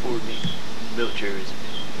the old Fort Lincoln military reserve.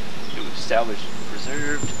 It was established and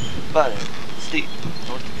preserved by the state of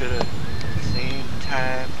North Dakota at the same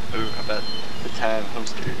time, or about the time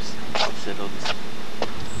homesteaders settled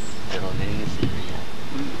in this area.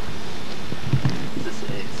 Is this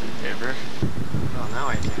ever? Well, now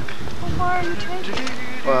I can. Well, why are you taking it?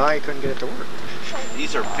 Well, I couldn't get it to work.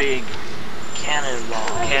 These are big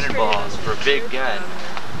cannonballs for a big gun.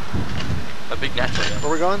 A big natural gun.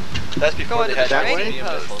 Where we going? That's before they had that way? titanium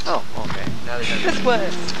missiles. Oh, okay. Now they have This way.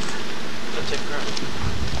 Let's take a run.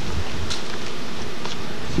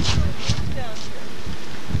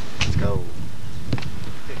 Let's go.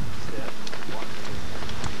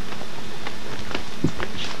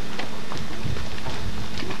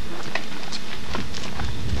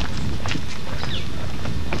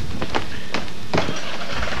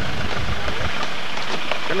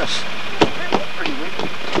 Goodness. Pretty wicked.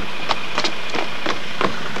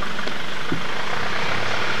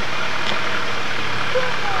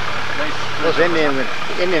 Those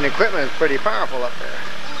Indian equipment is pretty powerful up there.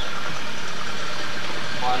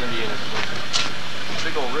 climb Indian.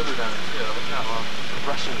 Big old river down there. Yeah, look at that.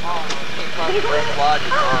 Russian. Can't climb the Earth lodges,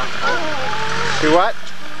 huh? Do what?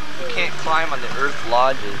 You can't climb on the Earth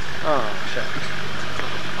lodges. Oh, shit.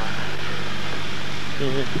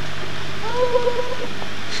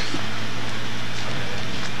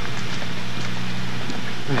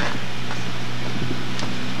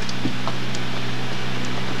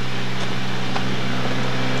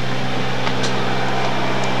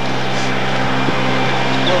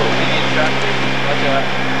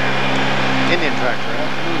 Indian tractor,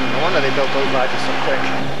 huh? No wonder they built those lodges so quick.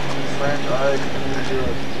 French, I do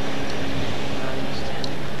it.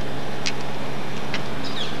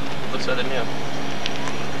 Looks like new.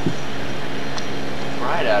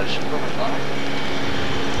 Right out of Sugarman Park.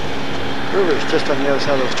 River's just on the other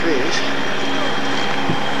side of those trees.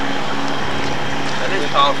 That is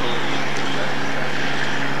powerful.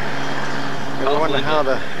 I wonder how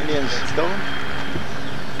the Indians built them.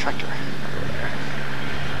 Tractor.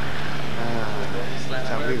 That's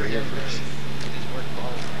how we were here first.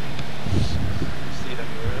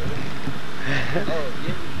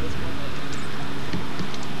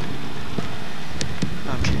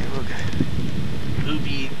 Okay, we're good.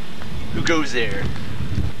 Who goes there?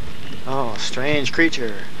 Oh, strange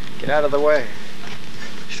creature. Get out of the way.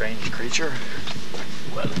 Strange creature.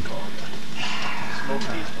 What is it called?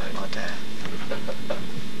 Not that.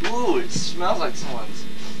 Ooh, it smells like someone's.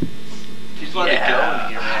 She's wanting to go in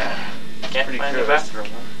here, man. Can't find the bathroom,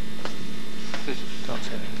 huh? Don't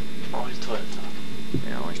say that. Always toilet talk.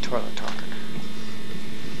 Yeah, always toilet talking.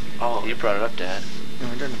 Oh, you brought it up, Dad. No,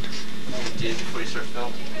 I didn't. You did before you started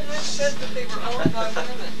filming. Even I said that they were owned by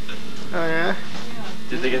women. Oh, yeah?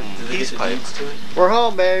 Did they get the pipes to it? We're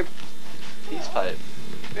home, babe. Peace pipe.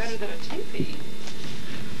 Better than a teepee.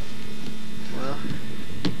 Well,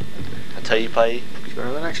 A tell you pipe. let's go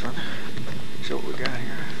to the next one. See what we got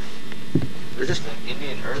here. They're just an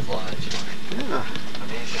Indian Earth Lodge. Yeah.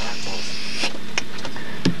 Amazing apples.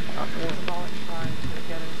 There's a large pine to the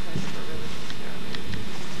gathering place for religious ceremony.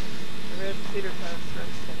 The red cedar post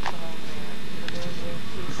represents the lone man. The red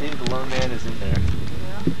winged See, the lone man is in there.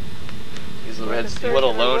 Yeah. He's the Like red. a What a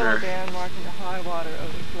circular loner. band marking the high water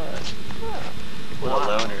over the flood. Huh. What a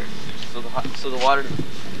loner. So the water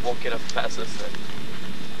won't get up past this thing.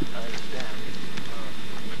 I understand.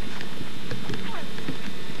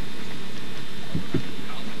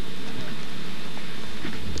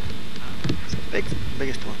 It's the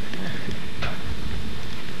biggest one.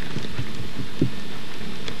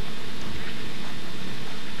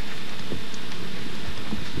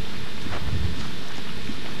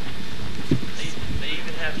 They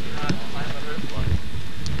even have to climb the Earth Lodge.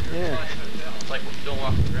 Yeah. It's like don't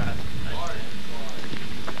walk the grass.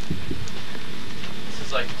 This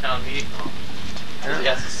is like town meeting hall.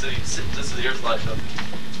 Yes, this is the Earth Lodge.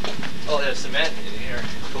 Oh, they have cement in here.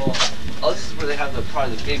 Cool. Oh, this is where they have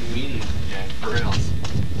probably the big meeting for reals.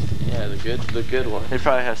 Yeah, the good one. They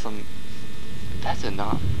probably have some. That's a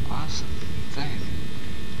not awesome thing.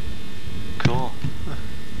 Cool.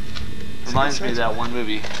 Reminds me of that one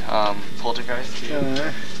movie, Poltergeist.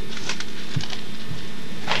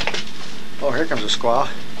 Oh, here comes a squaw.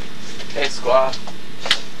 Hey, squaw.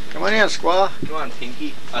 Come on in, squaw. Come on,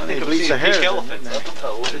 Pinky. I think I'm bleach seeing the hair, pink isn't elephants. it?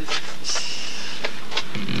 Oh, what is it?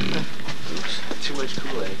 Oops. Too much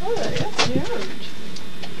Kool-Aid. Oh, that's huge.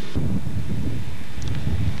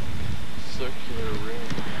 Circular ring.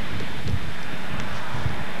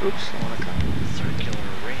 Oops, I want to come. Circular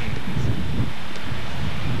rings.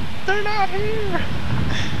 They're not here.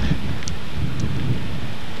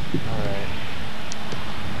 Alright.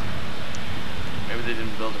 Maybe they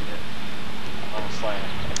didn't build them yet. Oh, fine.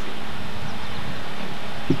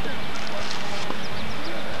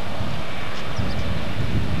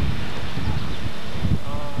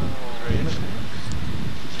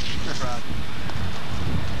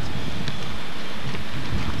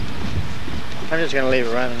 I'm just going to leave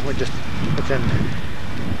it running. We're just within.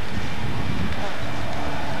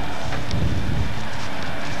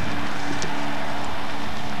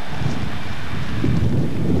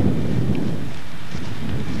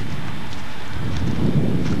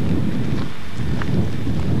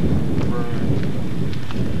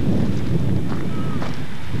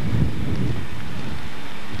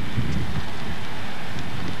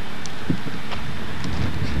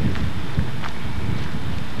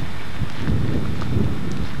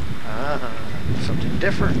 Something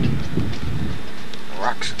different.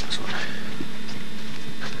 Rocks in this one.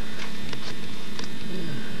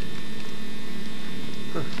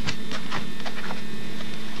 Huh.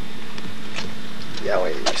 Yeah,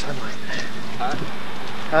 wait, sunlight. Huh?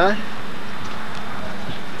 Huh?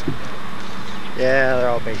 Yeah, they're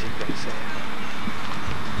all basically the same.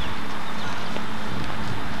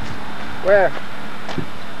 Where?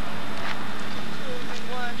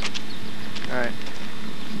 Alright.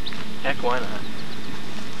 Heck, why not?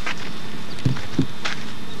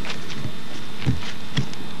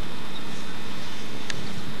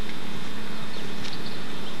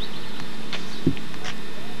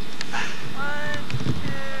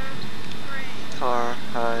 Car,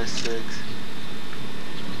 high, 6.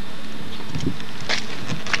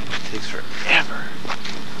 Takes forever.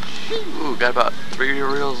 Ooh, got about 3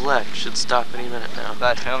 reels left. Should stop any minute now.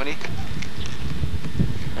 About how many?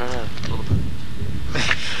 I don't know. A little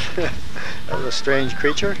bit. That was a strange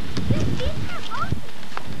creature.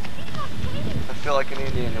 I feel like an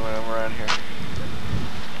Indian when I'm around here.